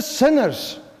befriended the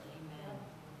sinners.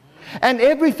 And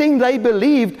everything they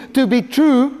believed to be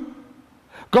true,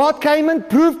 God came and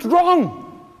proved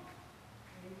wrong.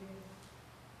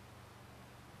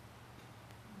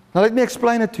 Now let me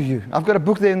explain it to you. I've got a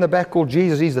book there in the back called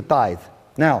Jesus is the Tithe.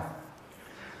 Now,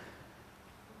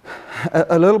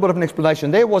 a little bit of an explanation.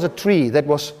 There was a tree that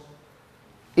was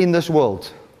in this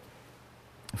world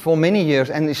for many years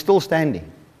and is still standing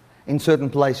in certain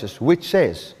places, which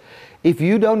says, if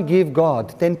you don't give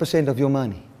God 10% of your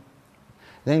money,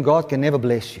 then God can never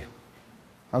bless you.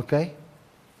 Okay?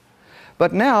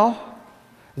 But now,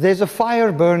 there's a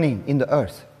fire burning in the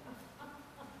earth.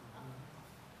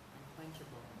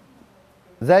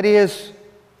 That is,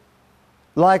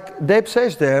 like Deb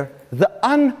says there, the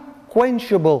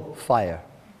unquenchable fire.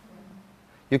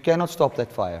 You cannot stop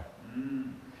that fire.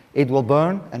 It will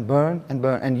burn and burn and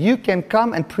burn. And you can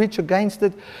come and preach against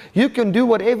it. You can do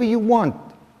whatever you want.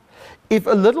 If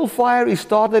a little fire is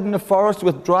started in the forest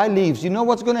with dry leaves, you know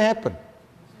what's going to happen?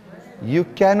 You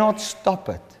cannot stop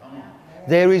it.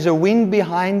 There is a wind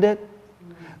behind it,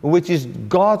 which is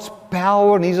God's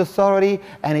power and His authority,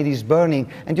 and it is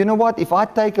burning. And you know what? If I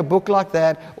take a book like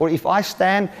that, or if I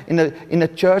stand in a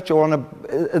church or on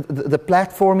the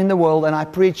platform in the world and I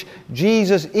preach,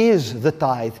 Jesus is the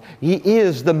tithe. He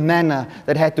is the manna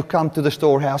that had to come to the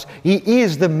storehouse. He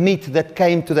is the meat that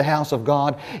came to the house of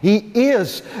God. He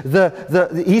is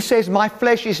He says, my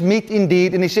flesh is meat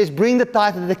indeed. And He says, bring the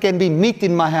tithe that there can be meat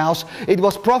in my house. It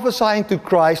was prophesying to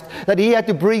Christ that He had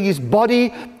to bring His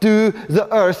body to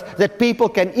the earth, that people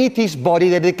can eat His body,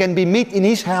 that there can be meat in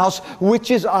His house, which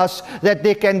is us, that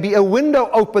there can be a window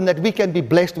open, that we can be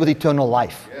blessed with eternal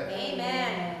life.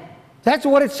 Amen. That's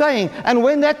what it's saying. And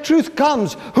when that truth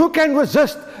comes, who can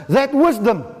resist that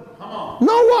wisdom?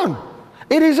 No one.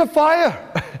 It is a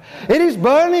fire. It is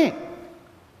burning. And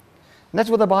that's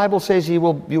what the Bible says. You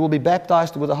will be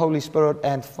baptized with the Holy Spirit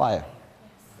and fire.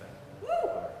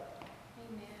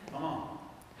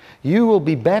 You will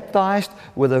be baptized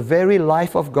with the very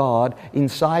life of God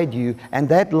inside you, and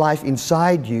that life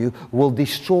inside you will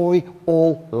destroy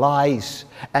all lies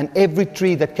and every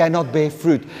tree that cannot bear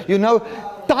fruit. You know,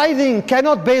 tithing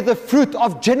cannot bear the fruit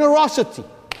of generosity.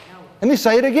 Let me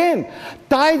say it again.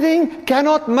 Tithing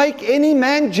cannot make any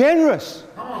man generous.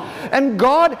 And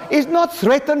God is not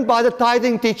threatened by the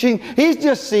tithing teaching. He's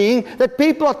just seeing that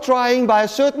people are trying by a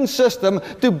certain system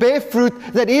to bear fruit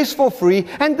that is for free,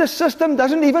 and the system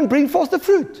doesn't even bring forth the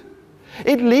fruit.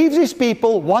 It leaves His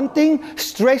people wanting,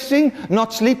 stressing,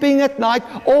 not sleeping at night,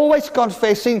 always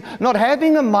confessing, not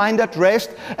having a mind at rest.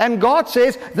 And God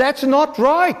says, that's not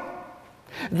right.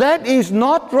 That is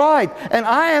not right. And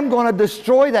I am going to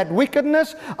destroy that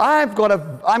wickedness.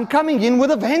 I'm coming in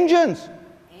with a vengeance.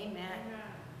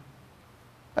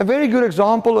 A very good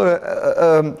example,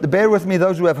 bear with me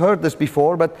those who have heard this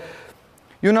before, but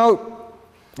you know,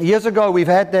 years ago we've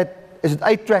had that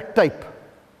 8-track tape.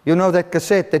 You know, that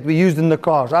cassette that we used in the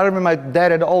cars. I remember my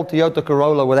dad had an old Toyota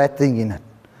Corolla with that thing in it.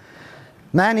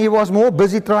 Man, he was more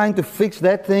busy trying to fix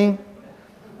that thing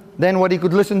than what he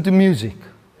could listen to music.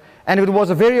 And if it was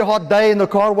a very hot day and the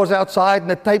car was outside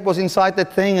and the tape was inside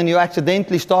that thing and you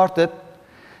accidentally started,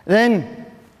 then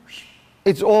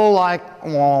it's all like,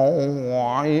 you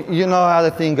know how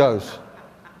the thing goes.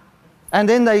 And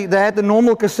then they had the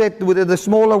normal cassette with the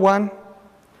smaller one.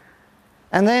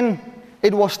 And then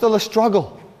it was still a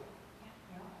struggle.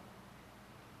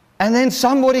 And then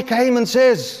somebody came and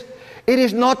says, it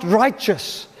is not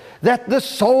righteous that the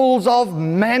souls of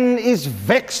men is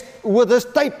vexed with this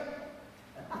tape.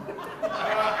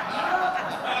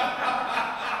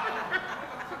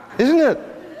 Isn't it?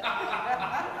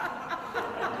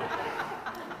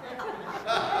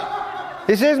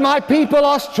 He says, my people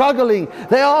are struggling.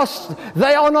 They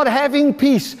are not having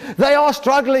peace. They are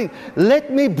struggling.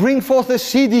 Let me bring forth a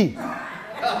CD.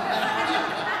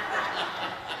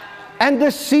 And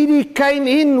the CD came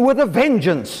in with a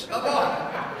vengeance.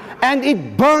 and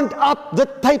it burned up the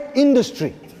tape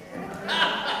industry.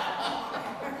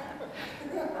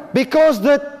 Because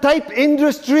the tape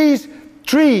industry's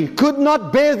tree could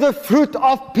not bear the fruit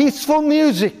of peaceful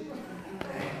music.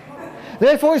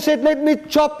 Therefore he said, let me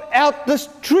chop out this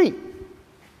tree.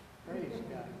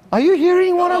 Are you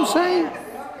hearing what I'm saying?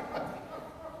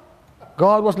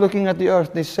 God was looking at the earth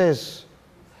and he says,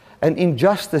 an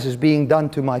injustice is being done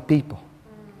to my people.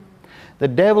 The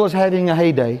devil is having a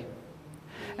heyday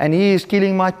and he is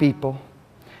killing my people.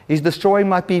 He's destroying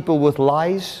my people with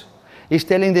lies. He's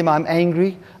telling them I'm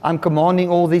angry. I'm commanding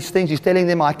all these things. He's telling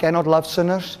them I cannot love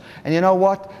sinners. And you know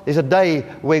what? There's a day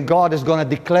where God is going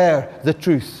to declare the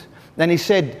truth. Then he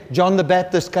said, John the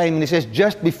Baptist came and he says,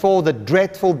 just before the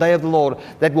dreadful day of the Lord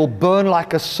that will burn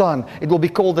like a sun, it will be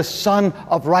called the Sun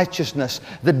of Righteousness,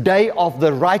 the day of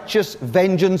the righteous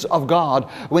vengeance of God.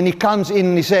 When he comes in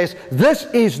and he says, this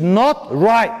is not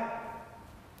right.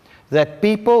 That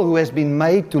people who has been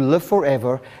made to live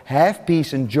forever, have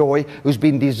peace and joy, who's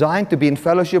been designed to be in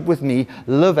fellowship with me,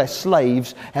 live as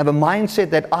slaves, have a mindset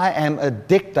that I am a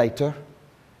dictator.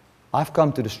 I've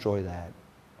come to destroy that.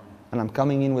 And I'm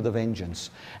coming in with a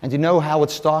vengeance. And you know how it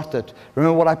started?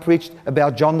 Remember what I preached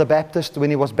about John the Baptist when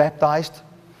he was baptized?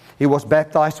 He was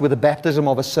baptized with the baptism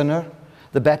of a sinner,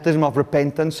 the baptism of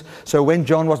repentance. So when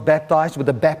John was baptized with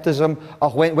the baptism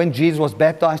of, when Jesus was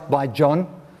baptized by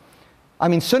John, I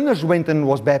mean, sinners went and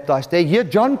was baptized there. Here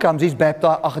John comes, he's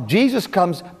baptized. Jesus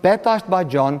comes, baptized by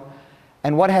John.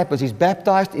 And what happens? He's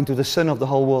baptized into the sin of the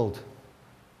whole world.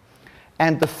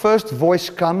 And the first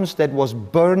voice comes that was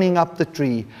burning up the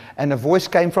tree. And a voice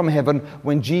came from heaven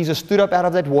when Jesus stood up out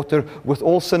of that water with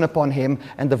all sin upon him.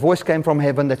 And the voice came from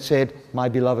heaven that said, my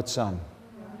beloved son.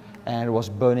 And it was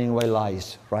burning away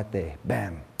lies right there.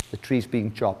 Bam. The tree's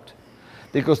being chopped.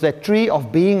 Because that tree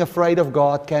of being afraid of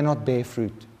God cannot bear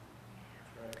fruit.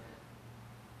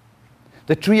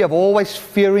 The tree of always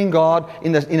fearing God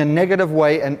in a negative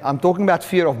way, and I'm talking about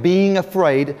fear of being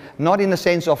afraid, not in the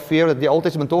sense of fear that the Old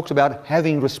Testament talks about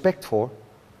having respect for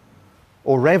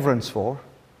or reverence for,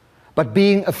 but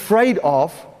being afraid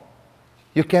of.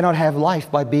 You cannot have life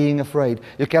by being afraid.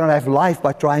 You cannot have life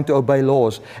by trying to obey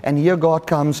laws. And here God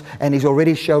comes and He's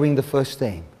already showing the first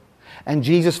thing. And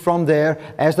Jesus from there,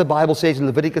 as the Bible says in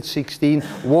Leviticus 16,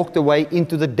 walked away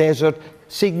into the desert,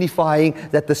 signifying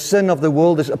that the sin of the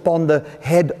world is upon the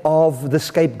head of the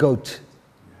scapegoat.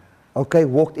 Okay,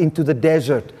 walked into the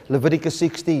desert, Leviticus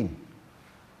 16.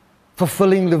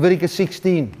 Fulfilling Leviticus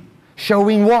 16.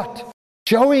 Showing what?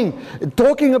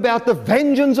 Talking about the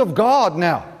vengeance of God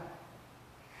now.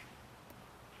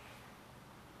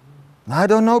 I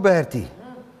don't know, Bertie.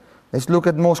 Let's look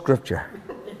at more scripture.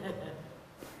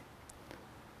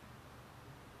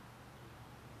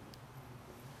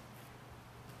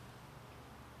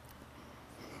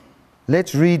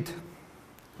 Let's read.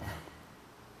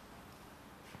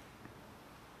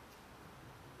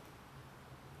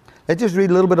 Let's just read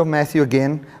a little bit of Matthew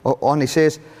again. He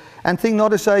says, and think not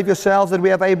to save yourselves that we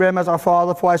have Abraham as our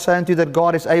father, for I say unto you that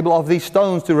God is able of these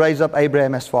stones to raise up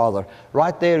Abraham as father.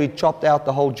 Right there he chopped out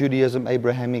the whole Judaism,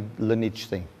 Abrahamic lineage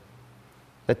thing.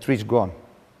 That tree's gone.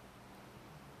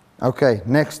 Okay,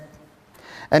 next.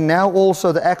 And now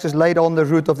also the axe is laid on the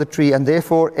root of the tree, and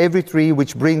therefore every tree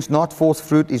which brings not forth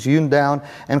fruit is hewn down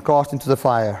and cast into the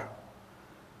fire.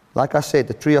 Like I said,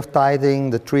 the tree of tithing,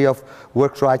 the tree of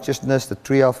works righteousness, the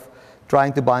tree of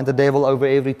trying to bind the devil over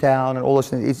every town, and all those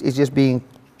things, it's just being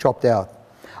chopped out.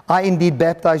 I indeed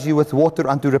baptize you with water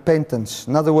unto repentance.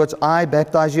 In other words, I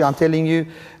baptize you, I'm telling you,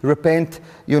 repent,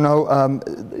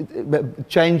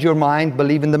 change your mind,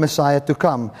 believe in the Messiah to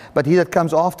come. But he that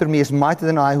comes after me is mightier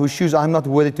than I, whose shoes I am not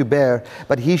worthy to bear.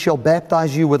 But he shall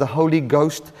baptize you with the Holy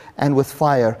Ghost and with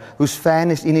fire, whose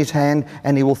fan is in his hand,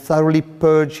 and he will thoroughly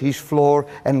purge his floor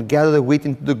and gather the wheat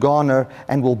into the garner,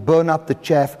 and will burn up the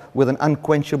chaff with an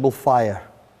unquenchable fire.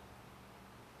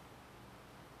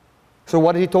 So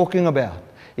what is he talking about?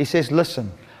 He says,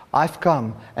 listen, I've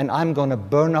come and I'm going to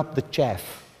burn up the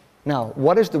chaff. Now,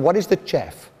 what is the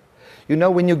chaff? You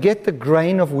know, when you get the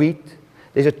grain of wheat,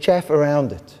 there's a chaff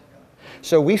around it.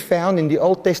 So we found in the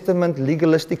Old Testament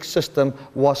legalistic system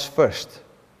was first.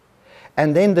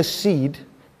 And then the seed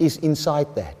is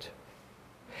inside that.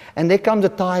 And there comes a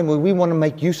time where we want to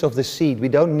make use of the seed. We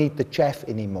don't need the chaff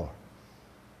anymore.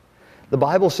 The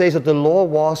Bible says that the law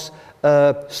was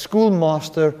a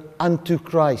schoolmaster unto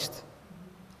Christ.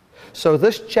 So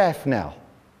this chaff now,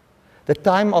 the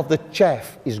time of the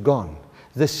chaff is gone.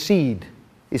 The seed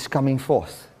is coming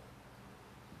forth.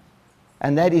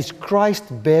 And that is Christ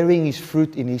bearing His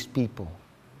fruit in His people.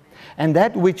 And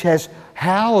that which has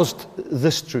housed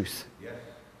this truth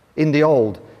in the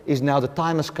old is now the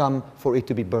time has come for it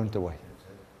to be burnt away.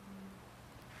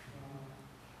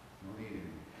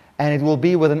 And it will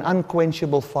be with an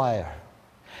unquenchable fire.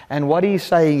 And what he's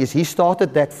saying is he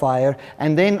started that fire,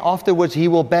 and then afterwards he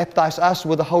will baptize us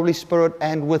with the Holy Spirit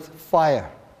and with fire.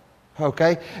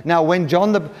 Okay? Now when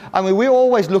we're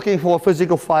always looking for a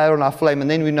physical fire on our flame, and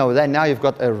then we know that now you've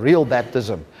got a real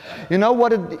baptism. You know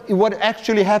what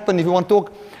actually happened, if you want to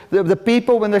talk, the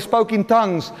people, when they spoke in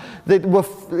tongues,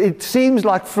 it seems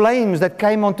like flames that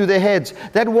came onto their heads.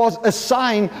 That was a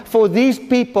sign for these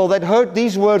people that heard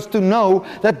these words to know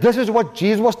that this is what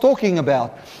Jesus was talking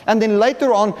about. And then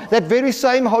later on, that very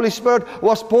same Holy Spirit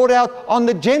was poured out on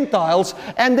the Gentiles,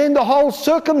 and then the whole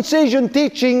circumcision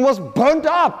teaching was burnt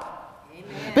up.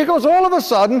 Because all of a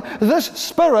sudden, this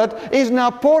Spirit is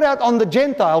now poured out on the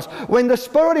Gentiles. When the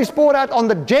Spirit is poured out on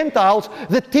the Gentiles,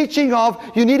 the teaching of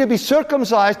you need to be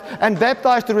circumcised and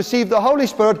baptized to receive the Holy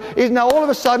Spirit is now all of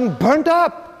a sudden burnt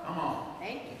up.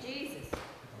 Thank you, Jesus.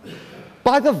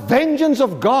 By the vengeance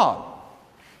of God.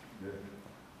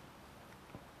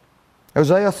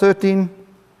 Hosea 13,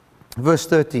 verse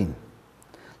 13.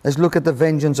 Let's look at the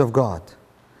vengeance of God.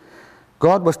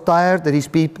 God was tired that His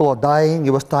people are dying. He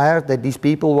was tired that these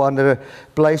people were under a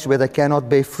place where they cannot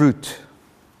bear fruit.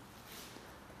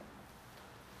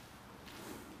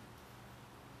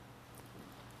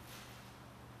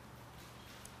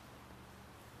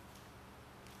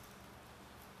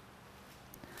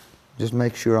 Just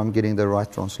make sure I'm getting the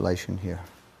right translation here.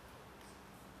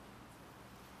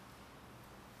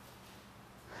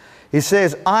 He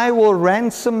says, I will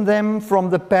ransom them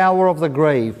from the power of the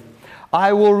grave.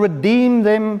 I will redeem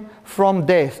them from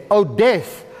death. O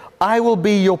death, I will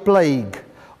be your plague.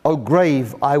 O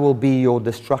grave, I will be your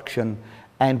destruction.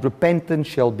 And repentance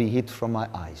shall be hid from my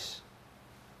eyes.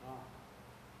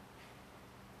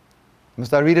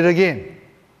 Must I read it again?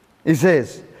 He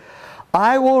says,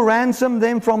 I will ransom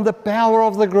them from the power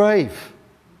of the grave.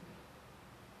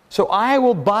 So I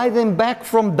will buy them back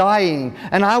from dying,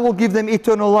 and I will give them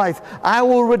eternal life. I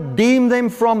will redeem them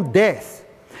from death.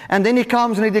 And then he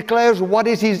comes and he declares what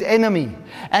is his enemy.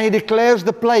 And he declares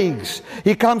the plagues.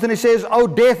 He comes and he says, O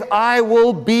death, I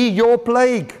will be your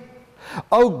plague.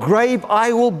 O grave,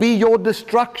 I will be your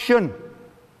destruction.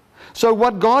 So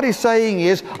what God is saying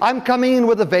is, I'm coming in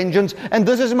with a vengeance, and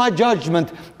this is my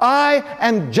judgment. I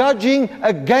am judging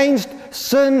against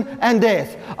sin and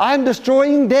death. I'm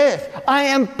destroying death. I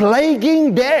am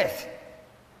plaguing death.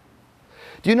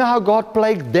 Do you know how God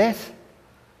plagued death?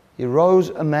 He rose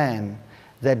a man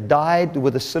that died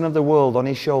with the sin of the world on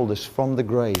his shoulders from the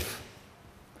grave.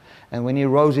 And when he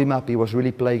rose him up, he was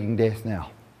really plaguing death now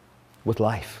with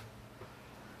life.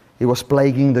 He was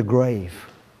plaguing the grave.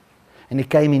 And he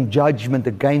came in judgment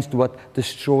against what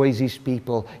destroys his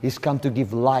people. He's come to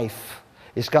give life.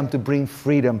 He's come to bring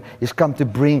freedom. He's come to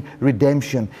bring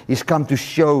redemption. He's come to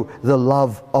show the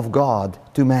love of God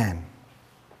to man.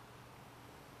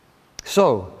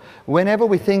 So, whenever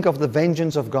we think of the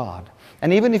vengeance of God,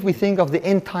 and even if we think of the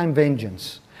end time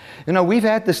vengeance, you know, we've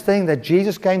had this thing that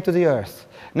Jesus came to the earth.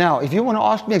 Now, if you want to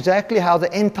ask me exactly how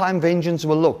the end time vengeance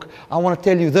will look, I want to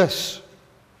tell you this.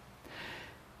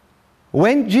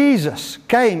 When Jesus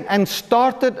came and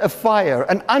started a fire,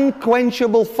 an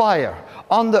unquenchable fire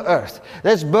on the earth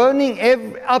that's burning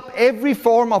up every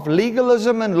form of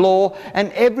legalism and law and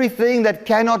everything that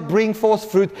cannot bring forth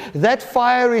fruit, that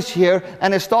fire is here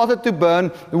and it started to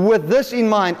burn with this in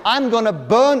mind. I'm going to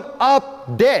burn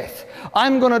up death.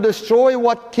 I'm going to destroy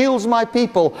what kills my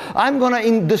people. I'm going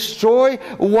to destroy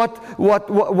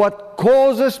what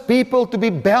causes people to be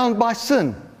bound by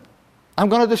sin. I'm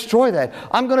going to destroy that.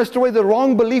 I'm going to destroy the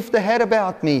wrong belief they had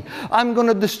about me. I'm going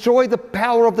to destroy the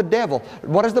power of the devil.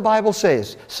 What does the Bible say?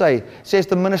 It says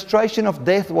the ministration of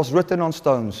death was written on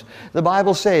stones. The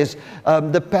Bible says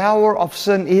the power of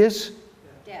sin is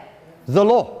the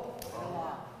law.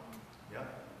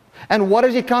 And what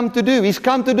has He come to do? He's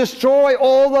come to destroy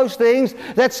all those things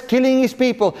that's killing His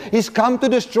people. He's come to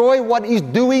destroy what is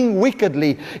doing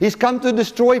wickedly. He's come to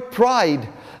destroy pride.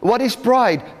 What is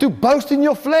pride? To boast in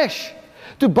your flesh.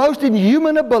 To boast in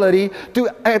human ability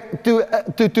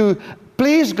to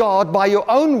please God by your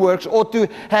own works, or to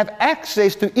have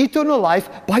access to eternal life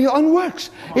by your own works.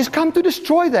 He's come to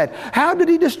destroy that. How did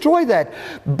He destroy that?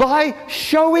 By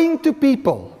showing to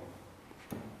people,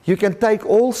 you can take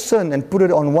all sin and put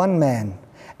it on one man,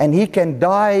 and he can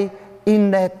die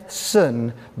in that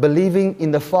sin, believing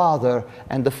in the Father,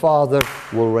 and the Father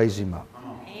will raise him up.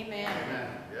 Amen.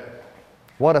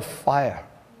 What a fire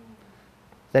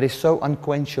that is so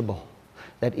unquenchable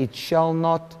that it shall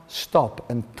not stop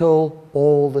until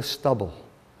all the stubble,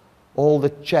 all the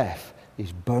chaff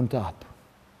is burnt up.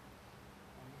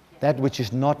 that which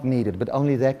is not needed, but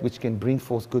only that which can bring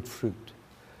forth good fruit.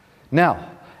 Now,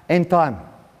 end time.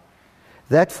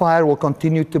 That fire will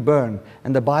continue to burn.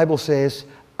 And the Bible says,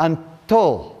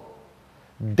 until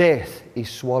death is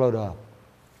swallowed up.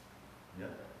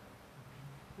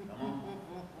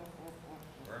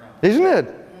 Isn't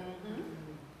it?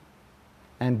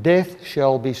 And death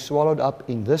shall be swallowed up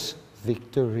in this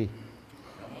victory.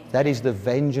 That is the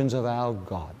vengeance of our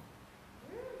God.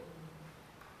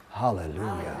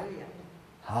 Hallelujah.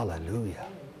 Hallelujah.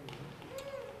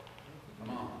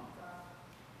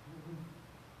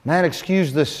 Man,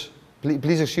 excuse this.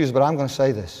 Please excuse, but I'm going to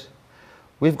say this.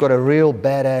 We've got a real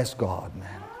badass God,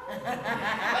 man.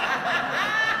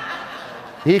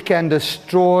 He can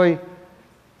destroy.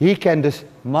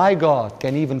 My God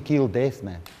can even kill death,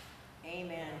 man.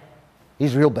 Amen.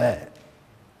 He's real bad.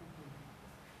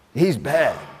 He's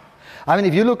bad. I mean,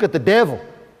 if you look at the devil,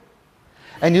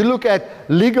 and you look at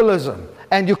legalism,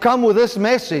 and you come with this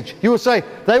message, they will say,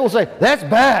 that's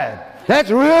bad.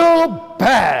 That's real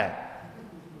bad.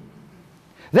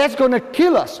 That's going to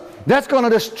kill us. That's going to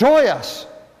destroy us.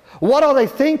 What are they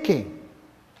thinking?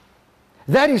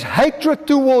 That is hatred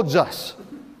towards us.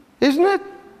 Isn't it?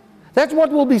 That's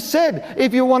what will be said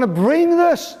if you want to bring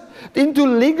this into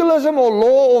legalism or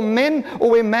law or men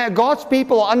or where God's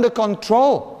people are under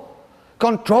control.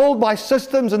 Controlled by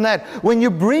systems and that. When you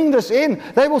bring this in,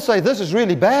 they will say, this is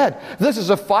really bad. This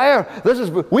is a fire.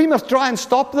 We must try and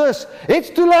stop this. It's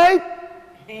too late.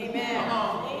 Amen.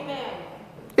 Amen.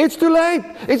 It's too late.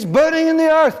 It's burning in the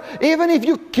earth. Even if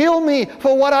you kill me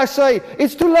for what I say,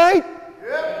 it's too late.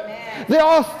 Amen. There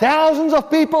are thousands of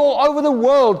people all over the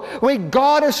world where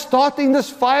God is starting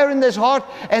this fire in this heart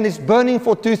and it's burning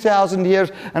for 2,000 years.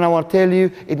 And I want to tell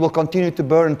you, it will continue to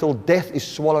burn until death is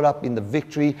swallowed up in the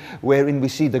victory, wherein we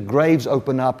see the graves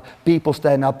open up, people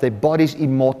stand up, their bodies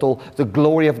immortal, the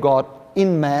glory of God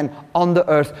in man on the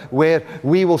earth, where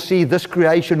we will see this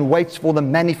creation waits for the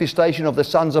manifestation of the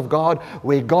sons of God,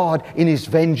 where God in His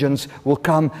vengeance will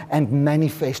come and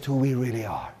manifest who we really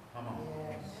are.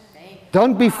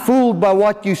 Don't be fooled by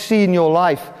what you see in your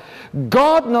life.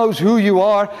 God knows who you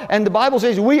are, and the Bible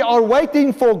says we are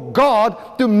waiting for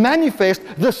God to manifest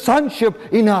the sonship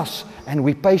in us, and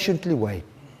we patiently wait.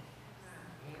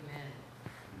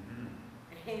 Amen.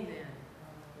 Amen.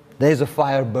 There's a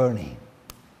fire burning.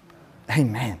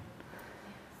 Amen.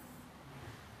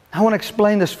 I want to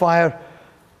explain this fire,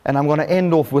 and I'm going to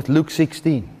end off with Luke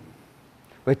 16,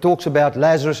 where it talks about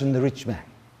Lazarus and the rich man.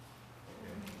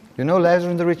 You know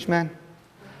Lazarus and the rich man?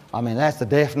 I mean, that's the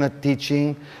definite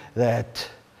teaching that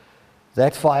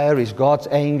that fire is God's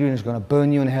anger and is going to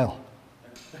burn you in hell.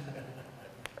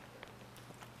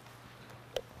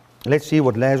 Let's see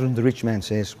what Lazarus and the rich man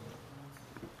says.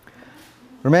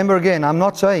 Remember again, I'm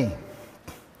not saying,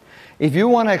 if you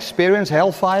want to experience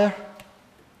hellfire,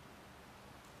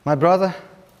 my brother,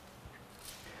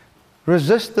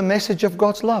 resist the message of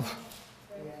God's love.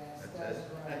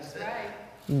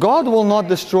 God will not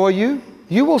destroy you.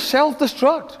 You will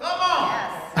self-destruct.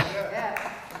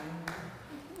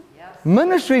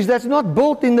 Ministries that's not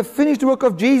built in the finished work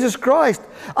of Jesus Christ.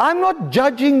 I'm not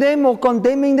judging them or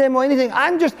condemning them or anything.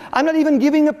 I'm not even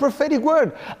giving a prophetic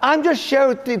word. I'm just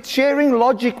sharing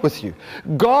logic with you.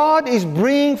 God is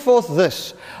bringing forth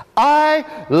this. I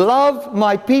love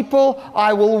my people.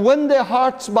 I will win their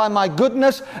hearts by my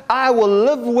goodness. I will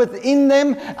live within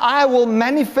them. I will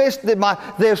manifest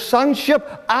their sonship.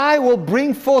 I will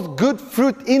bring forth good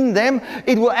fruit in them.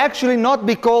 It will actually not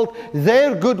be called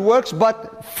their good works,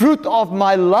 but fruit of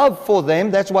my love for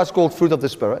them. That's why it's called fruit of the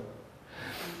Spirit.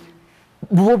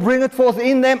 Will bring it forth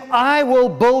in them. I will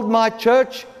build my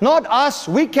church, not us.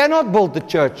 We cannot build the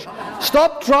church.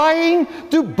 Stop trying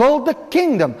to build the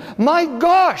kingdom. My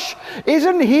gosh,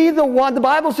 isn't He the one? The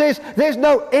Bible says there's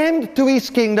no end to His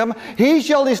kingdom. He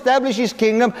shall establish His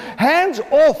kingdom. Hands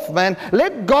off, man.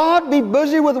 Let God be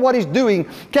busy with what He's doing.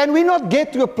 Can we not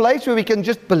get to a place where we can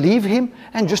just believe Him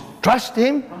and just trust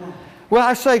Him? Well,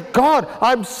 I say, God,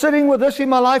 I'm sitting with this in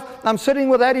my life, I'm sitting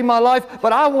with that in my life,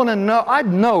 but I want to know, I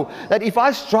know that if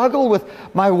I struggle with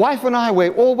my wife and I,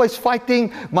 we're always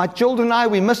fighting, my children and I,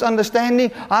 we're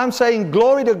misunderstanding, I'm saying,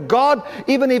 glory to God,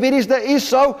 even if it is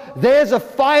so, there's a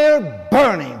fire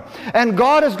burning. And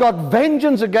God has got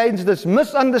vengeance against this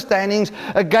misunderstandings,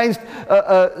 against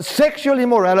sexual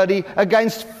immorality,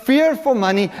 against fear for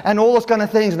money, and all those kind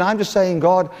of things. And I'm just saying,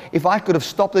 God, if I could have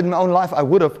stopped it in my own life, I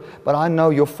would have, but I know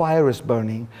your fire is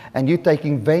burning, and you're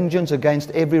taking vengeance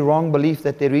against every wrong belief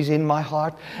that there is in my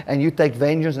heart, and you take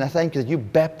vengeance, and I thank you that you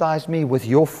baptized me with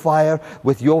your fire,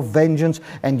 with your vengeance,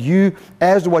 and you,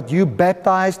 as what you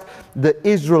baptized the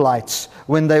Israelites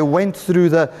when they went through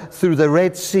the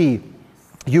Red Sea,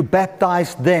 You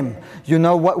baptized them. You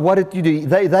know, what did you do?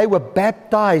 They were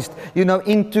baptized, you know,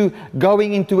 into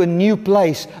going into a new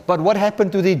place. But what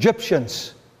happened to the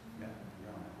Egyptians?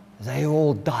 They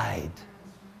all died.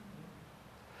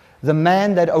 The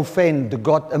man that offended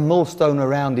got a millstone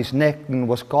around his neck and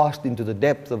was cast into the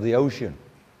depth of the ocean.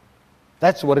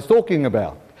 That's what it's talking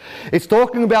about. It's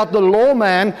talking about the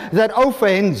lawman that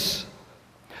offends.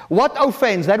 What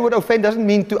offends? That word offend doesn't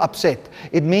mean to upset.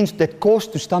 It means that cause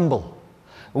to stumble.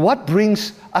 What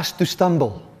brings us to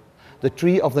stumble? The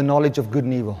tree of the knowledge of good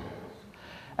and evil.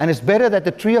 And it's better that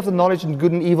the tree of the knowledge of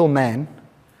good and evil man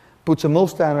puts a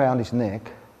millstone around his neck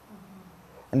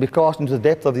and be cast into the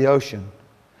depth of the ocean.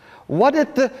 What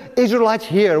did the Israelites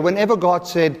hear whenever God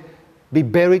said, be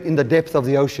buried in the depth of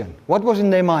the ocean? What was in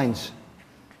their minds?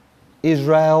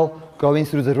 Israel going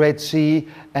through the Red Sea,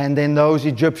 and then those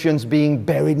Egyptians being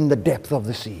buried in the depth of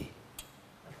the sea.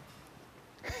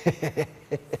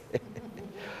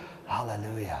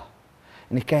 Hallelujah.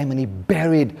 And he came and he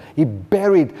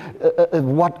buried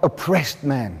what oppressed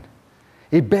man.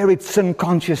 He buried sin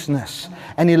consciousness,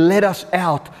 and he led us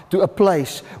out to a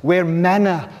place where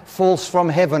manna falls from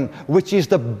heaven, which is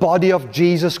the body of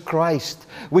Jesus Christ,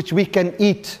 which we can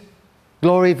eat.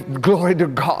 Glory to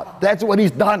God. That's what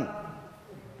he's done.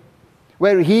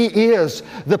 Where he is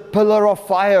the pillar of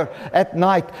fire at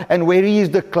night, and where he is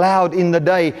the cloud in the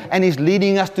day, and he's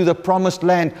leading us to the promised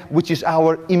land, which is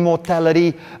our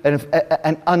immortality and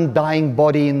an undying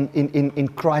body in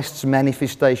Christ's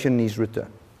manifestation in his return.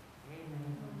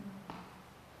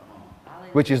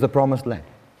 Which is the promised land.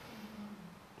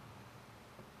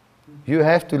 You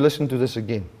have to listen to this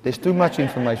again. There's too much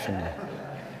information there.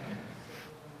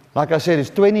 Like I said, it's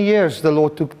 20 years the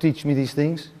Lord took to teach me these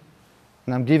things.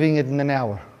 And I'm giving it in an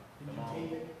hour.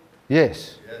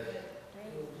 Yes.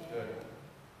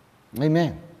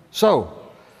 Amen. So,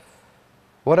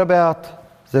 what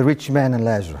about the rich man and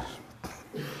Lazarus?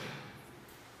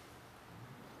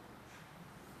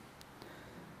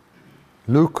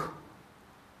 Luke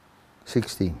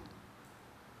 16.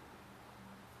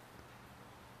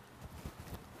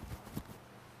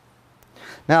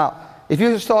 Now, if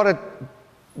you start at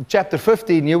chapter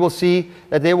 15, you will see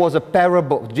that there was a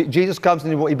parable. Jesus comes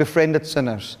and he befriended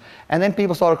sinners. And then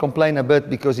people started complaining a bit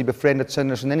because he befriended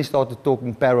sinners, and then he started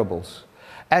talking parables.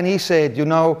 And he said, you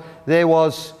know, he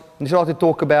started to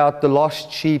talk about the lost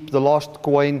sheep, the lost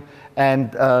coin,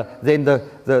 and then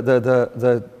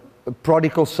the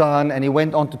prodigal son, and he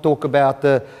went on to talk about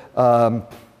the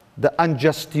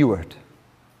unjust steward.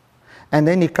 And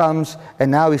then he comes, and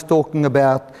now he's talking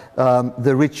about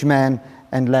the rich man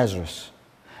and Lazarus.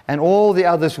 And all the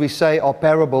others we say are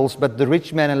parables, but the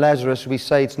rich man and Lazarus, we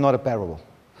say it's not a parable.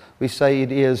 We say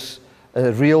it is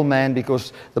a real man,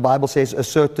 because the Bible says a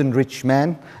certain rich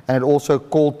man, and it also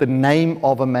called the name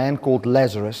of a man called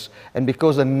Lazarus. And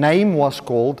because a name was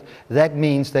called, that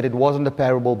means that it wasn't a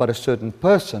parable, but a certain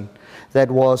person that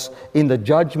was in the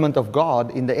judgment of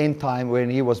God in the end time, when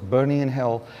he was burning in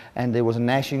hell, and there was a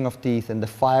gnashing of teeth, and the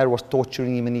fire was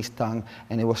torturing him in his tongue,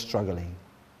 and he was struggling.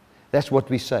 That's what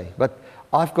we say. But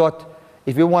I've got,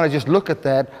 if you want to just look at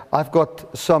that, I've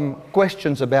got some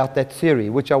questions about that theory,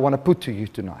 which I want to put to you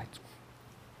tonight.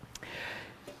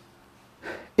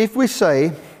 If we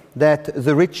say that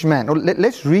the rich man, or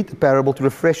let's read the parable to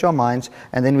refresh our minds,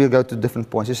 and then we'll go to different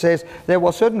points. It says, there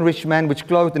was a certain rich man which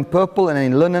clothed in purple and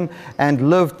in linen, and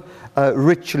lived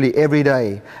richly every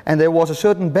day. And there was a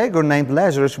certain beggar named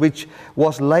Lazarus, which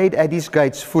was laid at his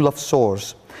gates full of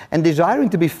sores, and desiring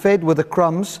to be fed with the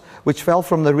crumbs which fell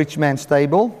from the rich man's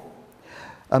table.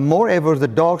 Moreover, the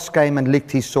dogs came and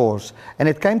licked his sores. And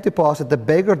it came to pass that the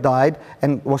beggar died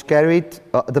and was carried.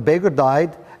 The beggar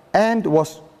died and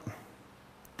was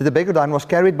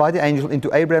carried by the angel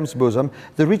into Abraham's bosom.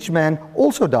 The rich man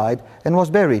also died and was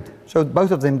buried. So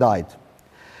both of them died.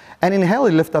 And in hell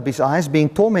he lifted up his eyes, being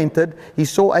tormented. He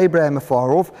saw Abraham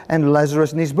afar off, and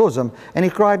Lazarus in his bosom. And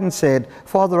he cried and said,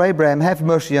 Father Abraham, have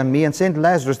mercy on me, and send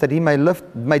Lazarus, that he may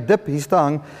dip his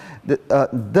tongue,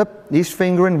 dip his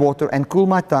finger in water, and cool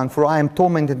my tongue, for I am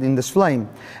tormented in this flame.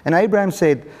 And Abraham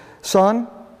said, Son.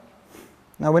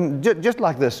 Now, just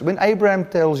like this, when Abraham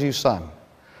tells you son,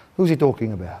 who's he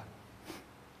talking about?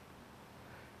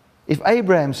 If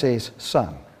Abraham says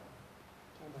son,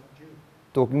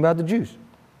 talking about the Jews.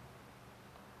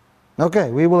 Okay,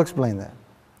 we will explain that.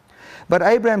 But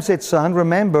Abraham said, Son,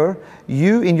 remember,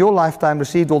 you in your lifetime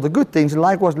received all the good things, and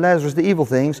likewise Lazarus the evil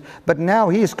things, but now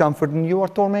he is comforted and you are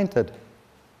tormented.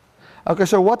 Okay,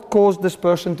 so what caused this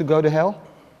person to go to hell?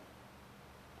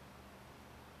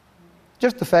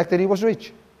 Just the fact that he was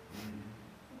rich.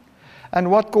 And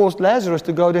what caused Lazarus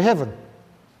to go to heaven?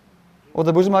 Or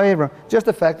the bosom of Abraham? Just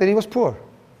the fact that he was poor.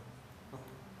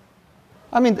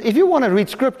 I mean, if you want to read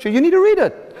Scripture, you need to read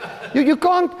it. You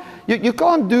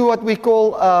can't do what we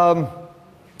call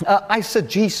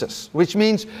eisegesis, which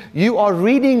means you are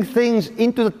reading things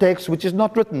into the text which is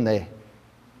not written there.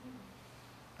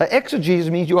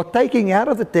 Exegesis means you are taking out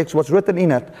of the text what's written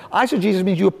in it. Eisegesis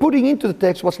means you are putting into the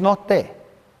text what's not there.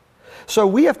 So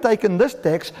we have taken this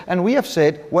text and we have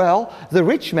said, well, the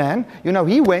rich man, you know,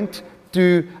 he went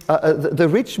to, the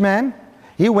rich man,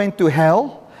 he went to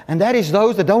hell, and that is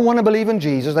those that don't want to believe in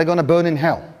Jesus, they're going to burn in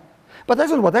hell. But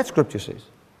that's not what that scripture says.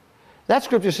 That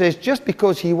scripture says just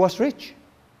because he was rich.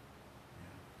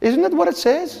 Isn't that what it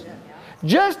says?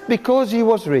 Just because he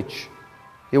was rich,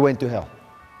 he went to hell.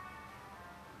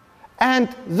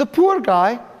 And the poor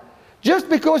guy, just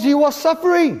because he was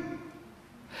suffering.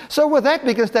 So with that,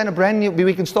 we can start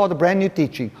a brand new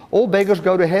teaching. All beggars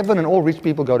go to heaven and all rich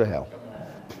people go to hell.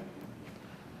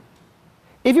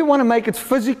 If you want to make it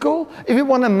physical, if you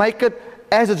want to make it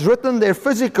as it's written there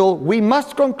physical, we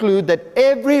must conclude that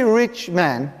every rich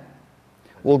man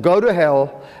will go to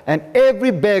hell and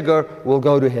every beggar will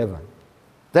go to heaven.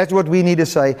 That's what we need to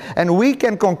say. And we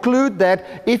can conclude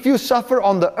that if you suffer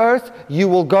on the earth, you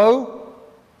will go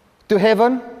to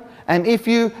heaven. And if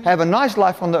you have a nice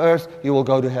life on the earth, you will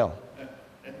go to hell.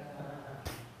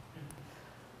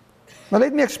 Now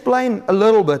let me explain a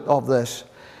little bit of this.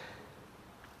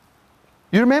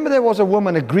 You remember there was a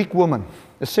woman, a Greek woman,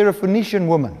 a Syrophoenician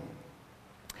woman.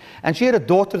 And she had a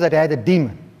daughter that had a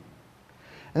demon.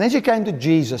 And then she came to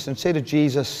Jesus and said to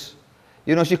Jesus,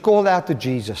 you know, she called out to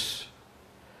Jesus.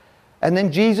 And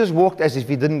then Jesus walked as if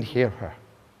he didn't hear her.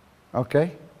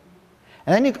 Okay?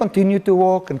 And then he continued to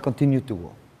walk and continued to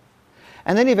walk.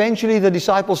 And then eventually the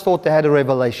disciples thought they had a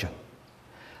revelation.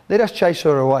 Let us chase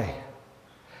her away.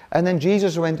 And then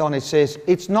Jesus went on, it says,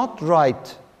 it's not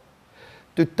right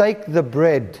to take the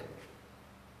bread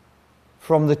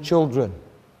from the children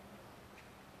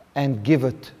and give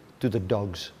it to the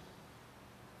dogs.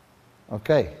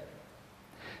 Okay.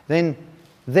 Then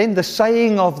the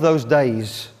saying of those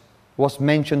days was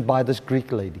mentioned by this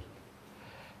Greek lady.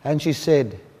 And she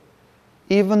said,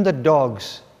 even the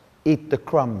dogs eat the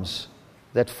crumbs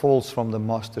that falls from the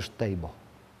master's table.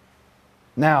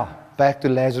 Now, back to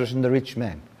Lazarus and the rich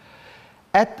man.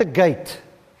 At the gate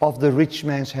of the rich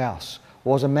man's house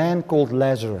was a man called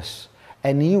Lazarus,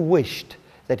 and he wished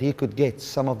that he could get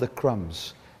some of the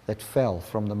crumbs that fell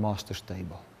from the master's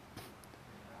table.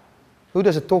 Who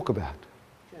does it talk about?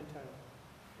 Gentiles.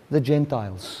 The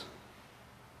Gentiles.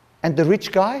 And the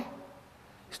rich guy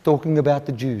is talking about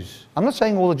the Jews. I'm not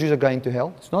saying all the Jews are going to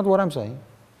hell. It's not what I'm saying.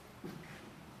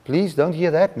 Please don't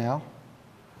hear that now.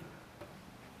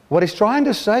 What he's trying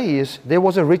to say is there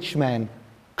was a rich man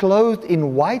clothed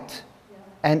in white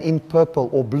and in purple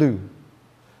or blue.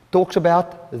 Talks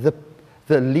about the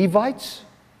Levites,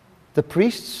 the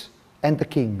priests, and the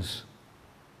kings.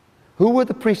 Who were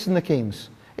the priests and the kings?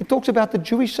 It talks about the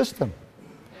Jewish system.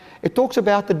 It talks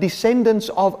about the descendants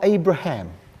of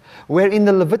Abraham, wherein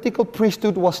the Levitical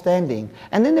priesthood was standing.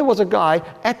 And then there was a guy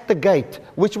at the gate,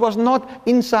 which was not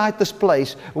inside this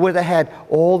place where they had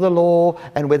all the law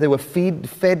and where they were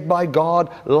fed by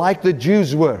God like the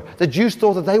Jews were. The Jews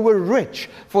thought that they were rich,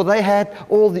 for they had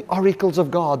all the oracles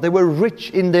of God. They were rich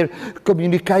in their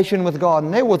communication with God.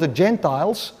 And there were the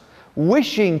Gentiles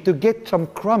wishing to get some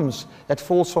crumbs that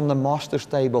falls from the master's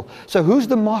table. So who's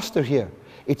the master here?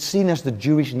 It's seen as the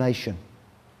Jewish nation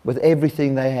with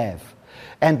everything they have.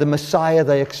 And the Messiah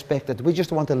they expected. We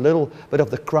just want a little bit of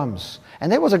the crumbs.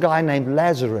 And there was a guy named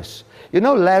Lazarus. You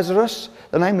know Lazarus?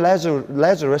 The name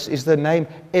Lazarus is the name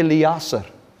Eliezer.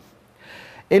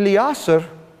 Eliezer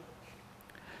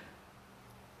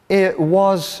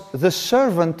was the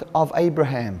servant of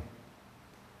Abraham.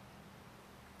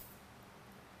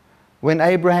 When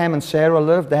Abraham and Sarah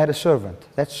lived, they had a servant.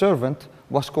 That servant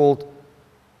was called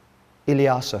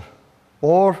Eliezer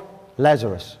or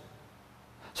Lazarus.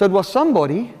 So it was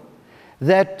somebody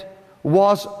that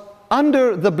was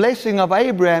under the blessing of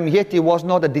Abraham, yet he was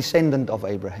not a descendant of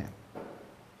Abraham.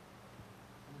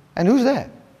 And who's that?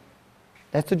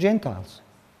 That's the Gentiles.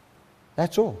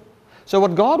 That's all. So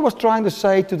what God was trying to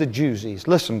say to the Jews is,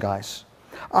 listen guys,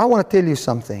 I want to tell you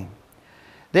something.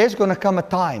 There's going to come a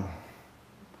time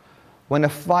when a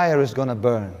fire is going to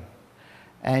burn.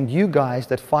 And you guys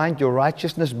that find your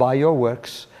righteousness by your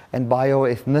works and by your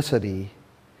ethnicity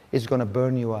is going to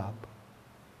burn you up.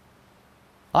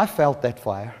 I felt that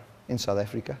fire in South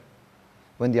Africa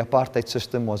when the apartheid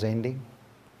system was ending.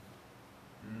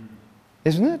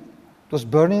 Isn't it? It was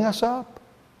burning us up.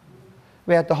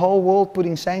 We had the whole world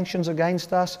putting sanctions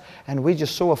against us, and we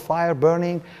just saw a fire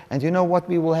burning. And you know what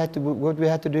we had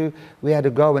to do? We had to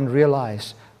go and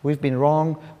realize We've been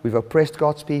wrong. We've oppressed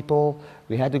God's people.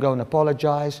 We had to go and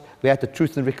apologize. We had the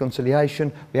truth and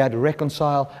reconciliation. We had to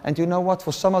reconcile. And you know what?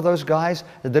 For some of those guys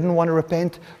that didn't want to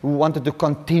repent, who wanted to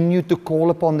continue to call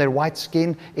upon their white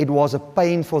skin, it was a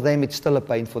pain for them. It's still a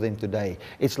pain for them today.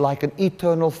 It's like an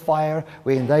eternal fire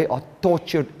when they are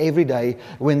tortured every day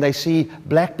when they see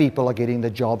black people are getting the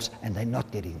jobs and they're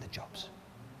not getting the jobs.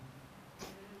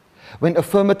 When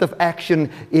affirmative action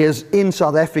is in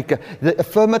South Africa, the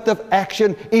affirmative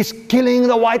action is killing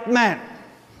the white man.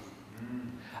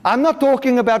 I'm not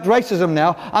talking about racism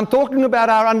now. I'm talking about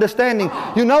our understanding.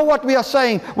 You know what we are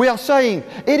saying? We are saying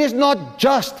it is not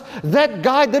just. That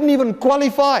guy didn't even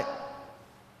qualify.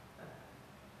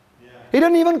 He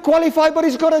didn't even qualify, but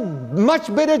he's got a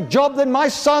much better job than my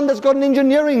son that's got an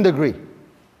engineering degree.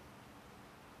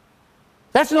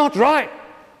 That's not right.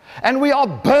 And we are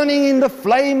burning in the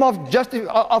flame of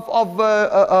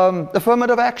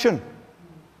affirmative action.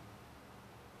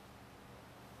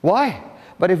 Why?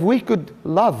 But if we could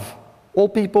love all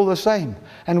people the same,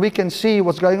 and we can see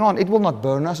what's going on, it will not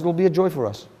burn us, it will be a joy for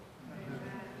us.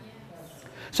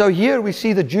 So here we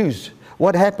see the Jews.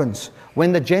 What happens?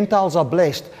 When the Gentiles are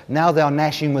blessed, now they are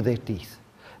gnashing with their teeth.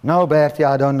 No, Bertie,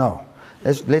 I don't know.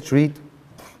 Let's read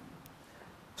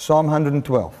Psalm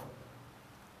 112.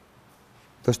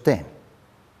 Verse 10.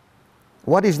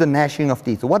 What is the gnashing of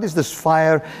teeth? What is this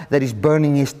fire that is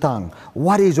burning his tongue?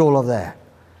 What is all of that?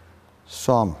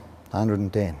 Psalm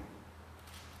 110.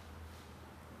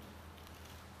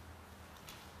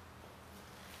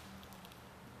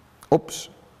 Oops,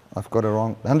 I've got it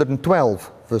wrong.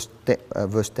 112,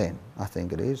 verse 10, I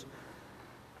think it is.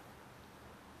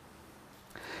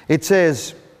 It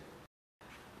says,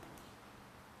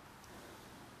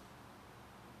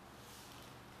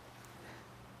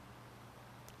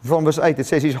 from verse 8, it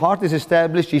says, his heart is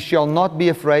established, he shall not be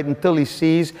afraid until he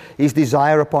sees his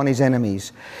desire upon his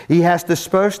enemies. He has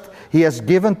dispersed, he has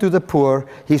given to the poor,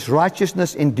 his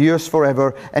righteousness endures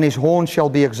forever, and his horn shall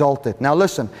be exalted. Now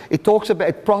listen, it talks about,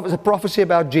 it's a prophecy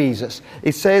about Jesus.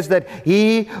 It says that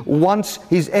he wants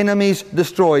his enemies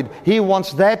destroyed. He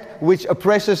wants that which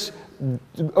oppressed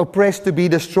to be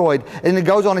destroyed. And it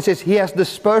goes on, it says, he has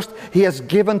dispersed, he has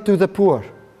given to the poor.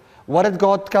 What did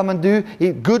God come and do?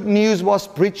 Good news was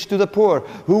preached to the poor.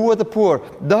 Who were the poor?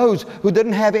 Those who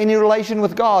didn't have any relation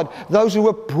with God. Those who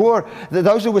were poor.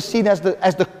 Those who were seen as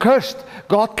the cursed.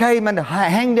 God came and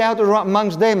hanged out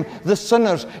amongst them, the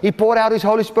sinners. He poured out His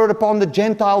Holy Spirit upon the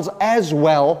Gentiles as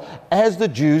well as the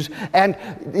Jews. And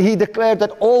He declared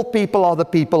that all people are the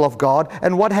people of God.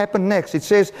 And what happened next? It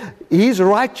says, His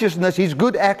righteousness, His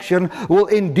good action will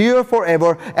endure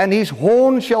forever, and His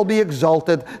horn shall be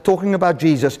exalted. Talking about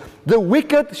Jesus. The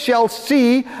wicked shall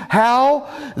see how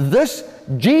this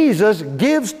Jesus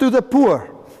gives to the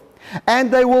poor, and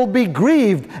they will be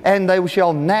grieved, and they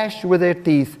shall gnash with their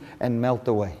teeth and melt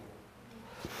away.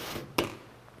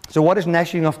 So what is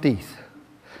gnashing of teeth?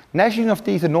 Gnashing of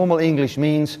teeth in normal English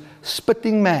means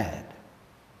spitting mad.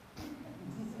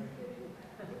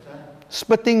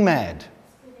 Spitting mad.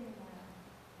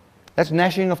 That's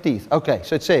gnashing of teeth. Okay,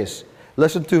 so it says,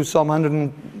 listen to Psalm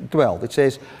 112. It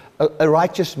says, a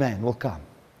righteous man will come,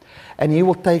 and he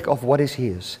will take off what is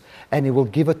his, and he will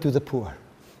give it to the poor.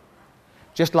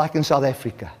 Just like in South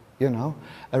Africa, you know.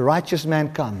 A righteous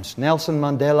man comes. Nelson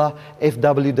Mandela,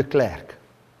 F.W. de Klerk.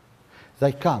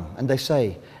 They come, and they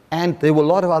say, and there were a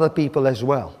lot of other people as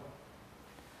well.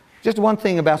 Just one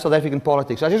thing about South African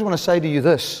politics. I just want to say to you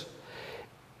this.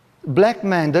 Black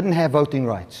man didn't have voting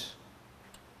rights.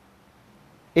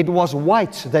 It was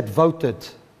whites that voted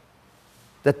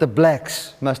that the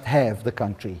blacks must have the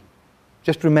country.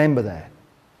 Just remember that.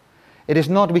 It is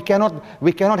not, we cannot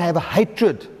have a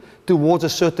hatred towards a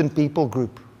certain people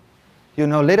group. You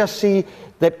know, let us see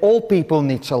that all people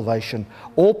need salvation.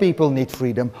 All people need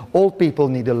freedom. All people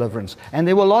need deliverance. And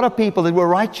there were a lot of people that were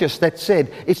righteous that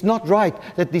said, it's not right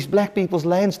that these black people's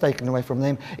land's taken away from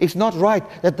them. It's not right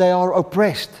that they are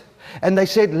oppressed. And they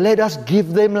said, let us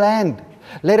give them land.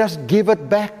 Let us give it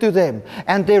back to them.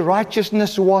 And their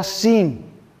righteousness was seen.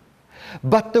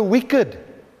 But the wicked,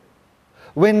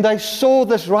 when they saw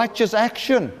this righteous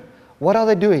action, what are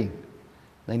they doing?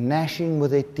 They're gnashing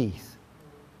with their teeth.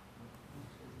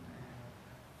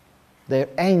 They're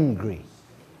angry.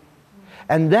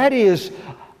 And that is,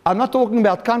 I'm not talking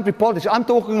about country politics, I'm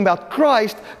talking about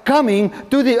Christ coming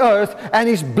to the earth and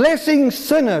He's blessing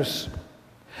sinners.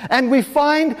 And we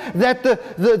find that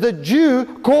the Jew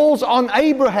calls on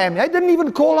Abraham. They didn't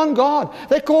even call on God.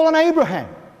 They call on Abraham.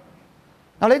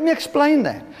 Now let me explain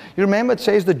that. You remember it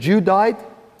says the Jew died,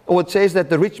 or it says that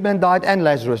the rich man died and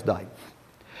Lazarus died.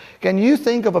 Can you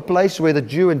think of a place where the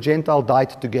Jew and Gentile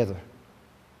died together?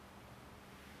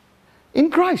 In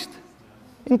Christ.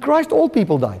 In Christ all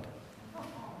people died.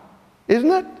 Isn't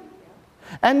it?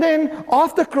 And then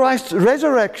after Christ's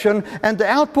resurrection and the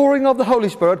outpouring of the Holy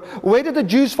Spirit, where did the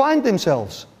Jews find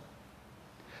themselves?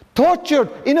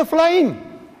 Tortured in a flame.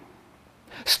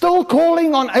 Still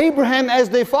calling on Abraham as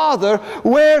their father,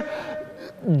 where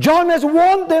John has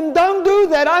warned them, don't do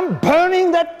that, I'm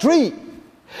burning that tree.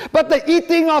 But they're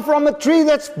eating from a tree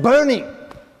that's burning.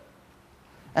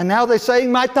 And now they're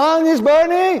saying, my tongue is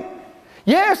burning.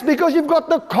 Yes, because you've got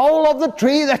the coal of the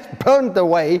tree that's burnt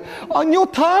away on your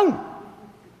tongue.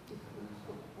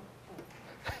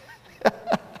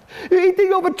 You're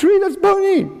eating of a tree that's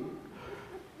burning.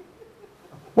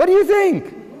 What do you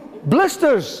think?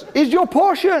 Blisters is your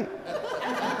portion.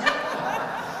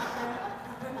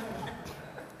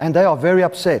 And they are very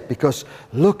upset because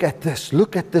look at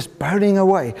this burning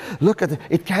away. Look at it,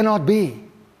 it cannot be.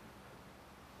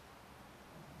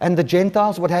 And the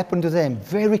Gentiles, what happened to them?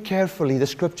 Very carefully, the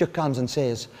scripture comes and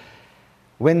says,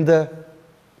 when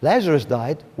Lazarus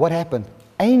died, what happened?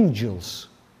 Angels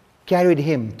carried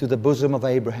him to the bosom of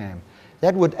Abraham.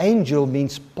 That word angel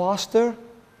means pastor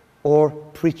or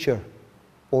preacher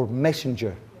or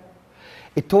messenger.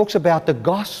 It talks about the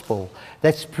gospel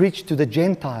that's preached to the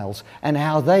Gentiles and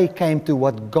how they came to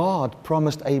what God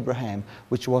promised Abraham,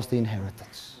 which was the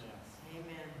inheritance.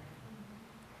 Amen.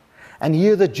 And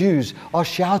here the Jews are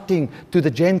shouting to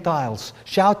the Gentiles,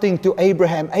 shouting to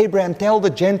Abraham, Abraham, tell the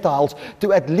Gentiles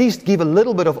to at least give a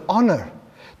little bit of honor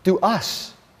to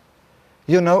us,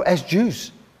 as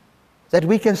Jews. That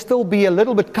we can still be a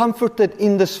little bit comforted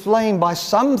in this flame by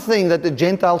something that the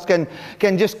Gentiles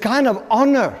can just kind of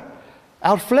honor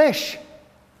our flesh.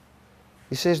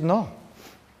 He says, no.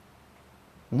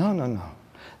 No.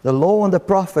 The law and the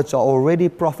prophets are already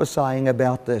prophesying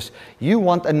about this. You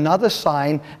want another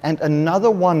sign and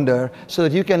another wonder so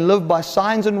that you can live by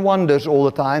signs and wonders all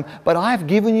the time, but I've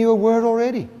given you a word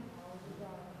already.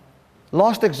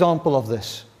 Last example of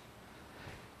this.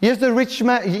 Here's the rich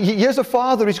man, here's a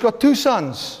father, he's got two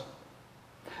sons.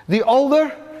 The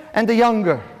older and the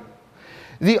younger.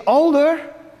 The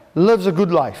older lives a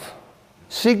good life,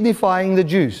 signifying the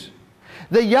Jews.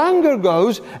 The younger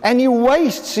goes and he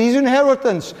wastes his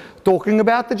inheritance, talking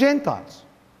about the Gentiles.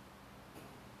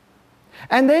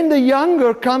 And then the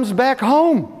younger comes back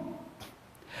home.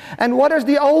 And what does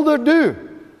the older do?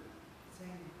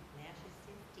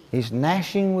 He's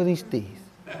gnashing with his teeth.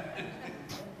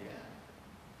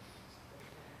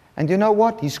 And you know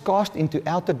what? He's cast into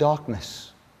outer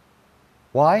darkness.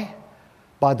 Why?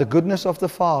 By the goodness of the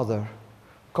Father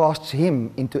casts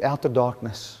him into outer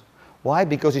darkness. Why?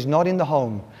 Because he's not in the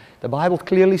home. The Bible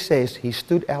clearly says he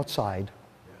stood outside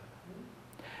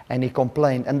and he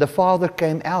complained. And the Father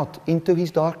came out into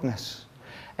his darkness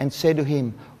and said to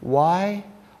him, why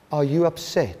are you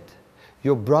upset?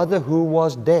 Your brother who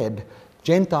was dead,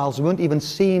 Gentiles weren't even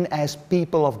seen as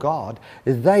people of God.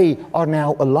 They are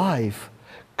now alive.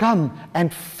 Come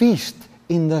and feast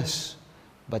in this.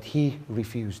 But he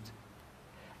refused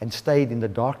and stayed in the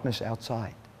darkness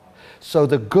outside. So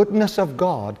the goodness of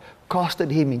God casted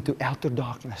him into outer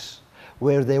darkness,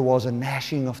 where there was a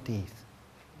gnashing of teeth.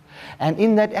 And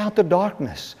in that outer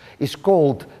darkness is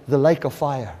called the lake of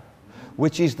fire,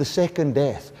 which is the second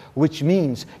death. Which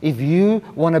means if you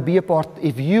want to be a part,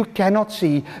 if you cannot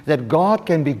see that God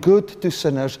can be good to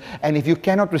sinners, and if you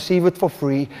cannot receive it for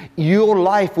free, your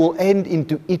life will end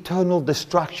into eternal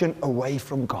destruction away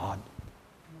from God.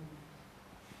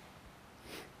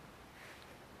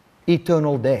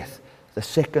 Eternal death, the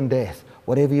second death,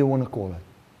 whatever you want to call it.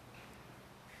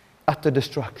 Utter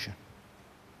destruction.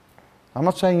 I'm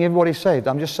not saying everybody's saved.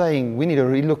 I'm just saying we need to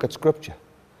relook at Scripture.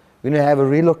 We need to have a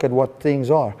relook at what things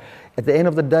are. At the end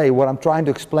of the day, what I'm trying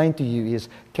to explain to you is,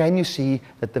 can you see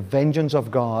that the vengeance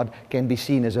of God can be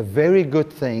seen as a very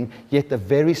good thing, yet a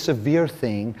very severe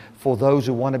thing for those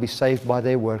who want to be saved by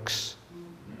their works?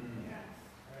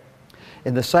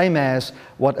 In the same as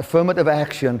what affirmative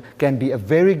action can be a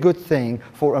very good thing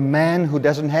for a man who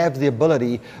doesn't have the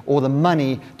ability or the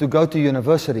money to go to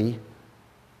university,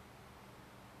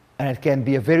 and it can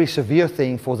be a very severe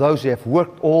thing for those who have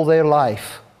worked all their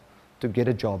life to get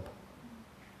a job.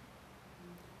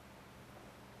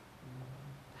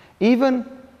 Even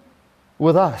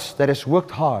with us that has worked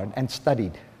hard and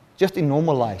studied, just in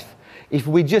normal life, if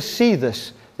we just see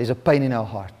this, there's a pain in our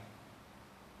heart.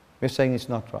 We're saying it's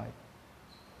not right.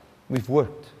 We've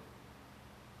worked.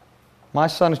 My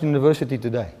son is in university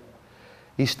today.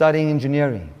 He's studying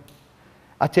engineering.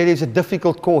 I tell you, it's a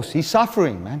difficult course. He's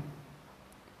suffering, man.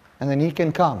 And then he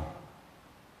can come.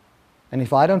 And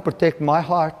if I don't protect my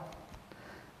heart,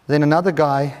 then another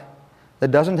guy that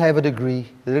doesn't have a degree,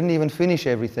 that didn't even finish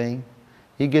everything,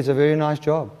 he gets a very nice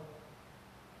job.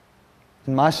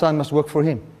 And my son must work for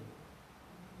him.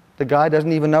 The guy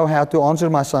doesn't even know how to answer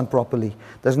my son properly.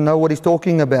 Doesn't know what he's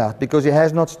talking about because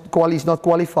he's not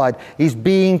qualified. He's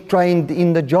being trained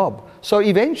in the job. So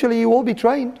eventually he will be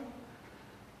trained.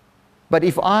 But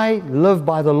if I live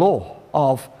by the law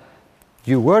of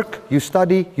you work, you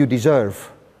study, you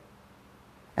deserve.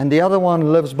 And the other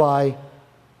one lives by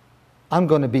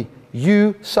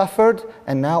you suffered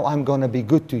and now I'm going to be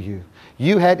good to you.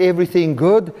 You had everything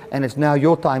good and it's now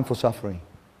your time for suffering.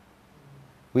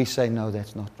 We say, no,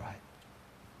 that's not right.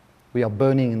 We are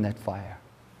burning in that fire.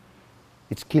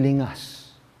 It's killing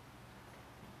us.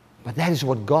 But that is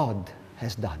what God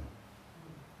has done.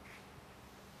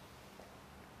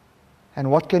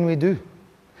 And what can we do?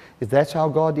 If that's how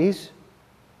God is,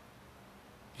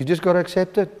 you just got to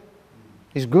accept it.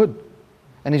 He's good.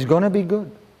 And He's going to be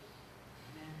good.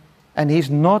 And He's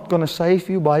not going to save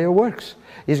you by your works.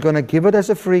 He's going to give it as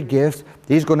a free gift.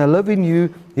 He's going to live in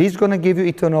you. He's going to give you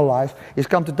eternal life. He's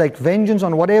come to take vengeance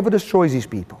on whatever destroys His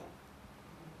people.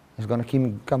 He's going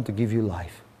to come to give you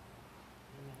life.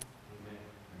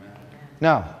 Amen.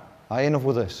 Now, I end off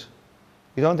with this.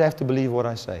 You don't have to believe what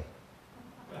I say.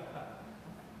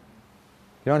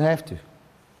 You don't have to.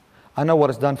 I know what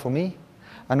it's done for me.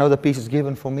 I know the peace it's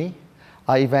given for me.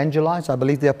 I evangelize. I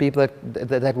believe there are people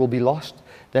that will be lost,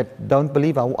 that don't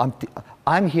believe.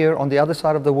 I'm here on the other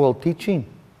side of the world teaching.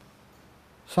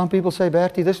 Some people say,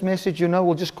 Bertie, this message,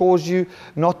 will just cause you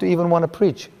not to even want to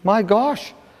preach. My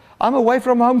gosh, I'm away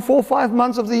from home 4 or 5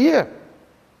 months of the year.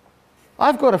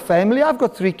 I've got a family. I've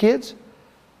got 3 kids.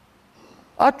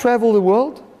 I travel the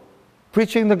world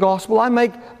preaching the gospel. I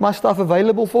make my stuff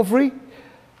available for free.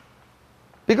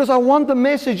 Because I want the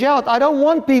message out. I don't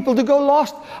want people to go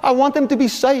lost. I want them to be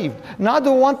saved. Neither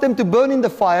do I want them to burn in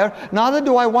the fire. Neither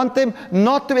do I want them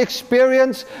not to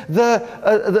experience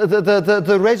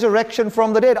the resurrection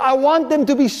from the dead. I want them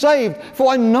to be saved.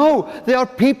 For I know there are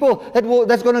people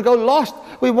that's going to go lost.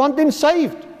 We want them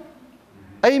saved.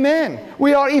 Amen.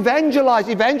 We are evangelized.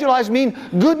 Evangelize means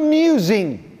good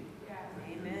newsing.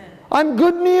 I'm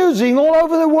good newsing all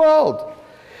over the world.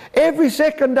 Every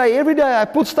second day, every day I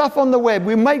put stuff on the web.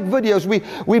 We make videos.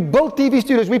 We build TV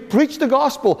studios. We preach the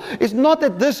gospel. It's not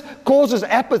that this causes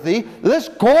apathy. This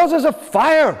causes a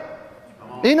fire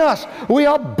in us. We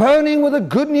are burning with the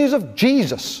good news of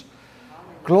Jesus.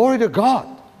 Glory to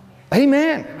God.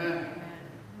 Amen.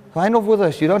 Find off with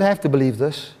us. You don't have to believe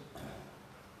this.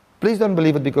 Please don't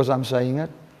believe it because I'm saying it.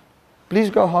 Please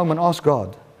go home and ask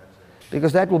God.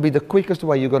 Because that will be the quickest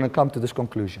way you're going to come to this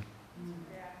conclusion.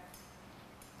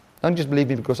 Don't just believe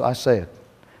me because I say it.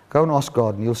 Go and ask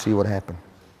God and you'll see what happened.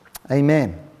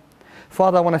 Amen.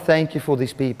 Father, I want to thank you for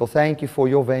these people. Thank you for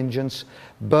your vengeance.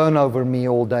 Burn over me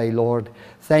all day, Lord.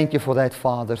 Thank you for that,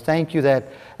 Father. Thank you that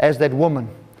as that woman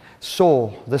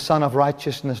saw the Son of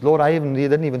Righteousness, Lord, I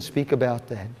didn't even speak about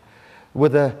that.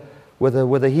 With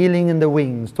the healing in the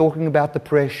wings, talking about the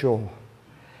pressure.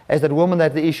 As that woman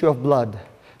had the issue of blood,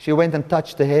 she went and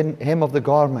touched the hem of the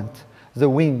garment,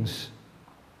 the wings.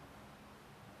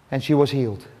 And she was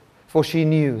healed. For she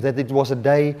knew that it was a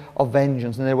day of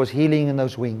vengeance and there was healing in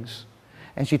those wings.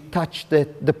 And she touched the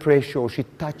pressure. She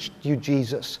touched you,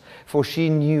 Jesus. For she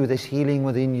knew there's healing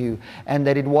within you. And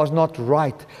that it was not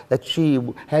right that she,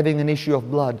 having an issue of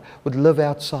blood, would live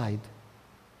outside.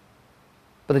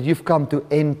 But that you've come to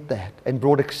end that and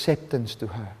brought acceptance to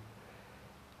her.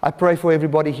 I pray for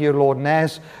everybody here, Lord, and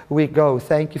as we go,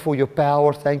 thank you for your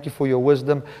power, thank you for your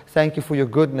wisdom, thank you for your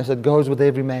goodness that goes with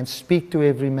every man. Speak to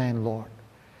every man, Lord.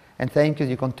 And thank you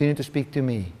that you continue to speak to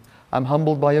me. I'm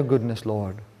humbled by your goodness,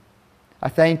 Lord. I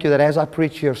thank you that as I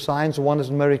preach here, signs, wonders,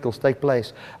 and miracles take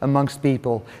place amongst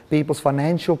people. People's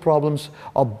financial problems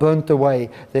are burnt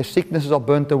away. Their sicknesses are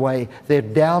burnt away. Their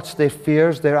doubts, their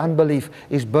fears, their unbelief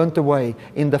is burnt away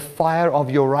in the fire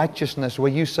of your righteousness,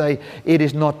 where you say, it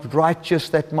is not righteous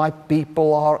that my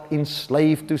people are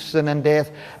enslaved to sin and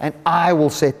death, and I will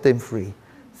set them free.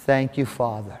 Thank you,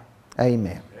 Father.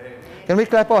 Amen. Can we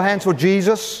clap our hands for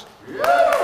Jesus?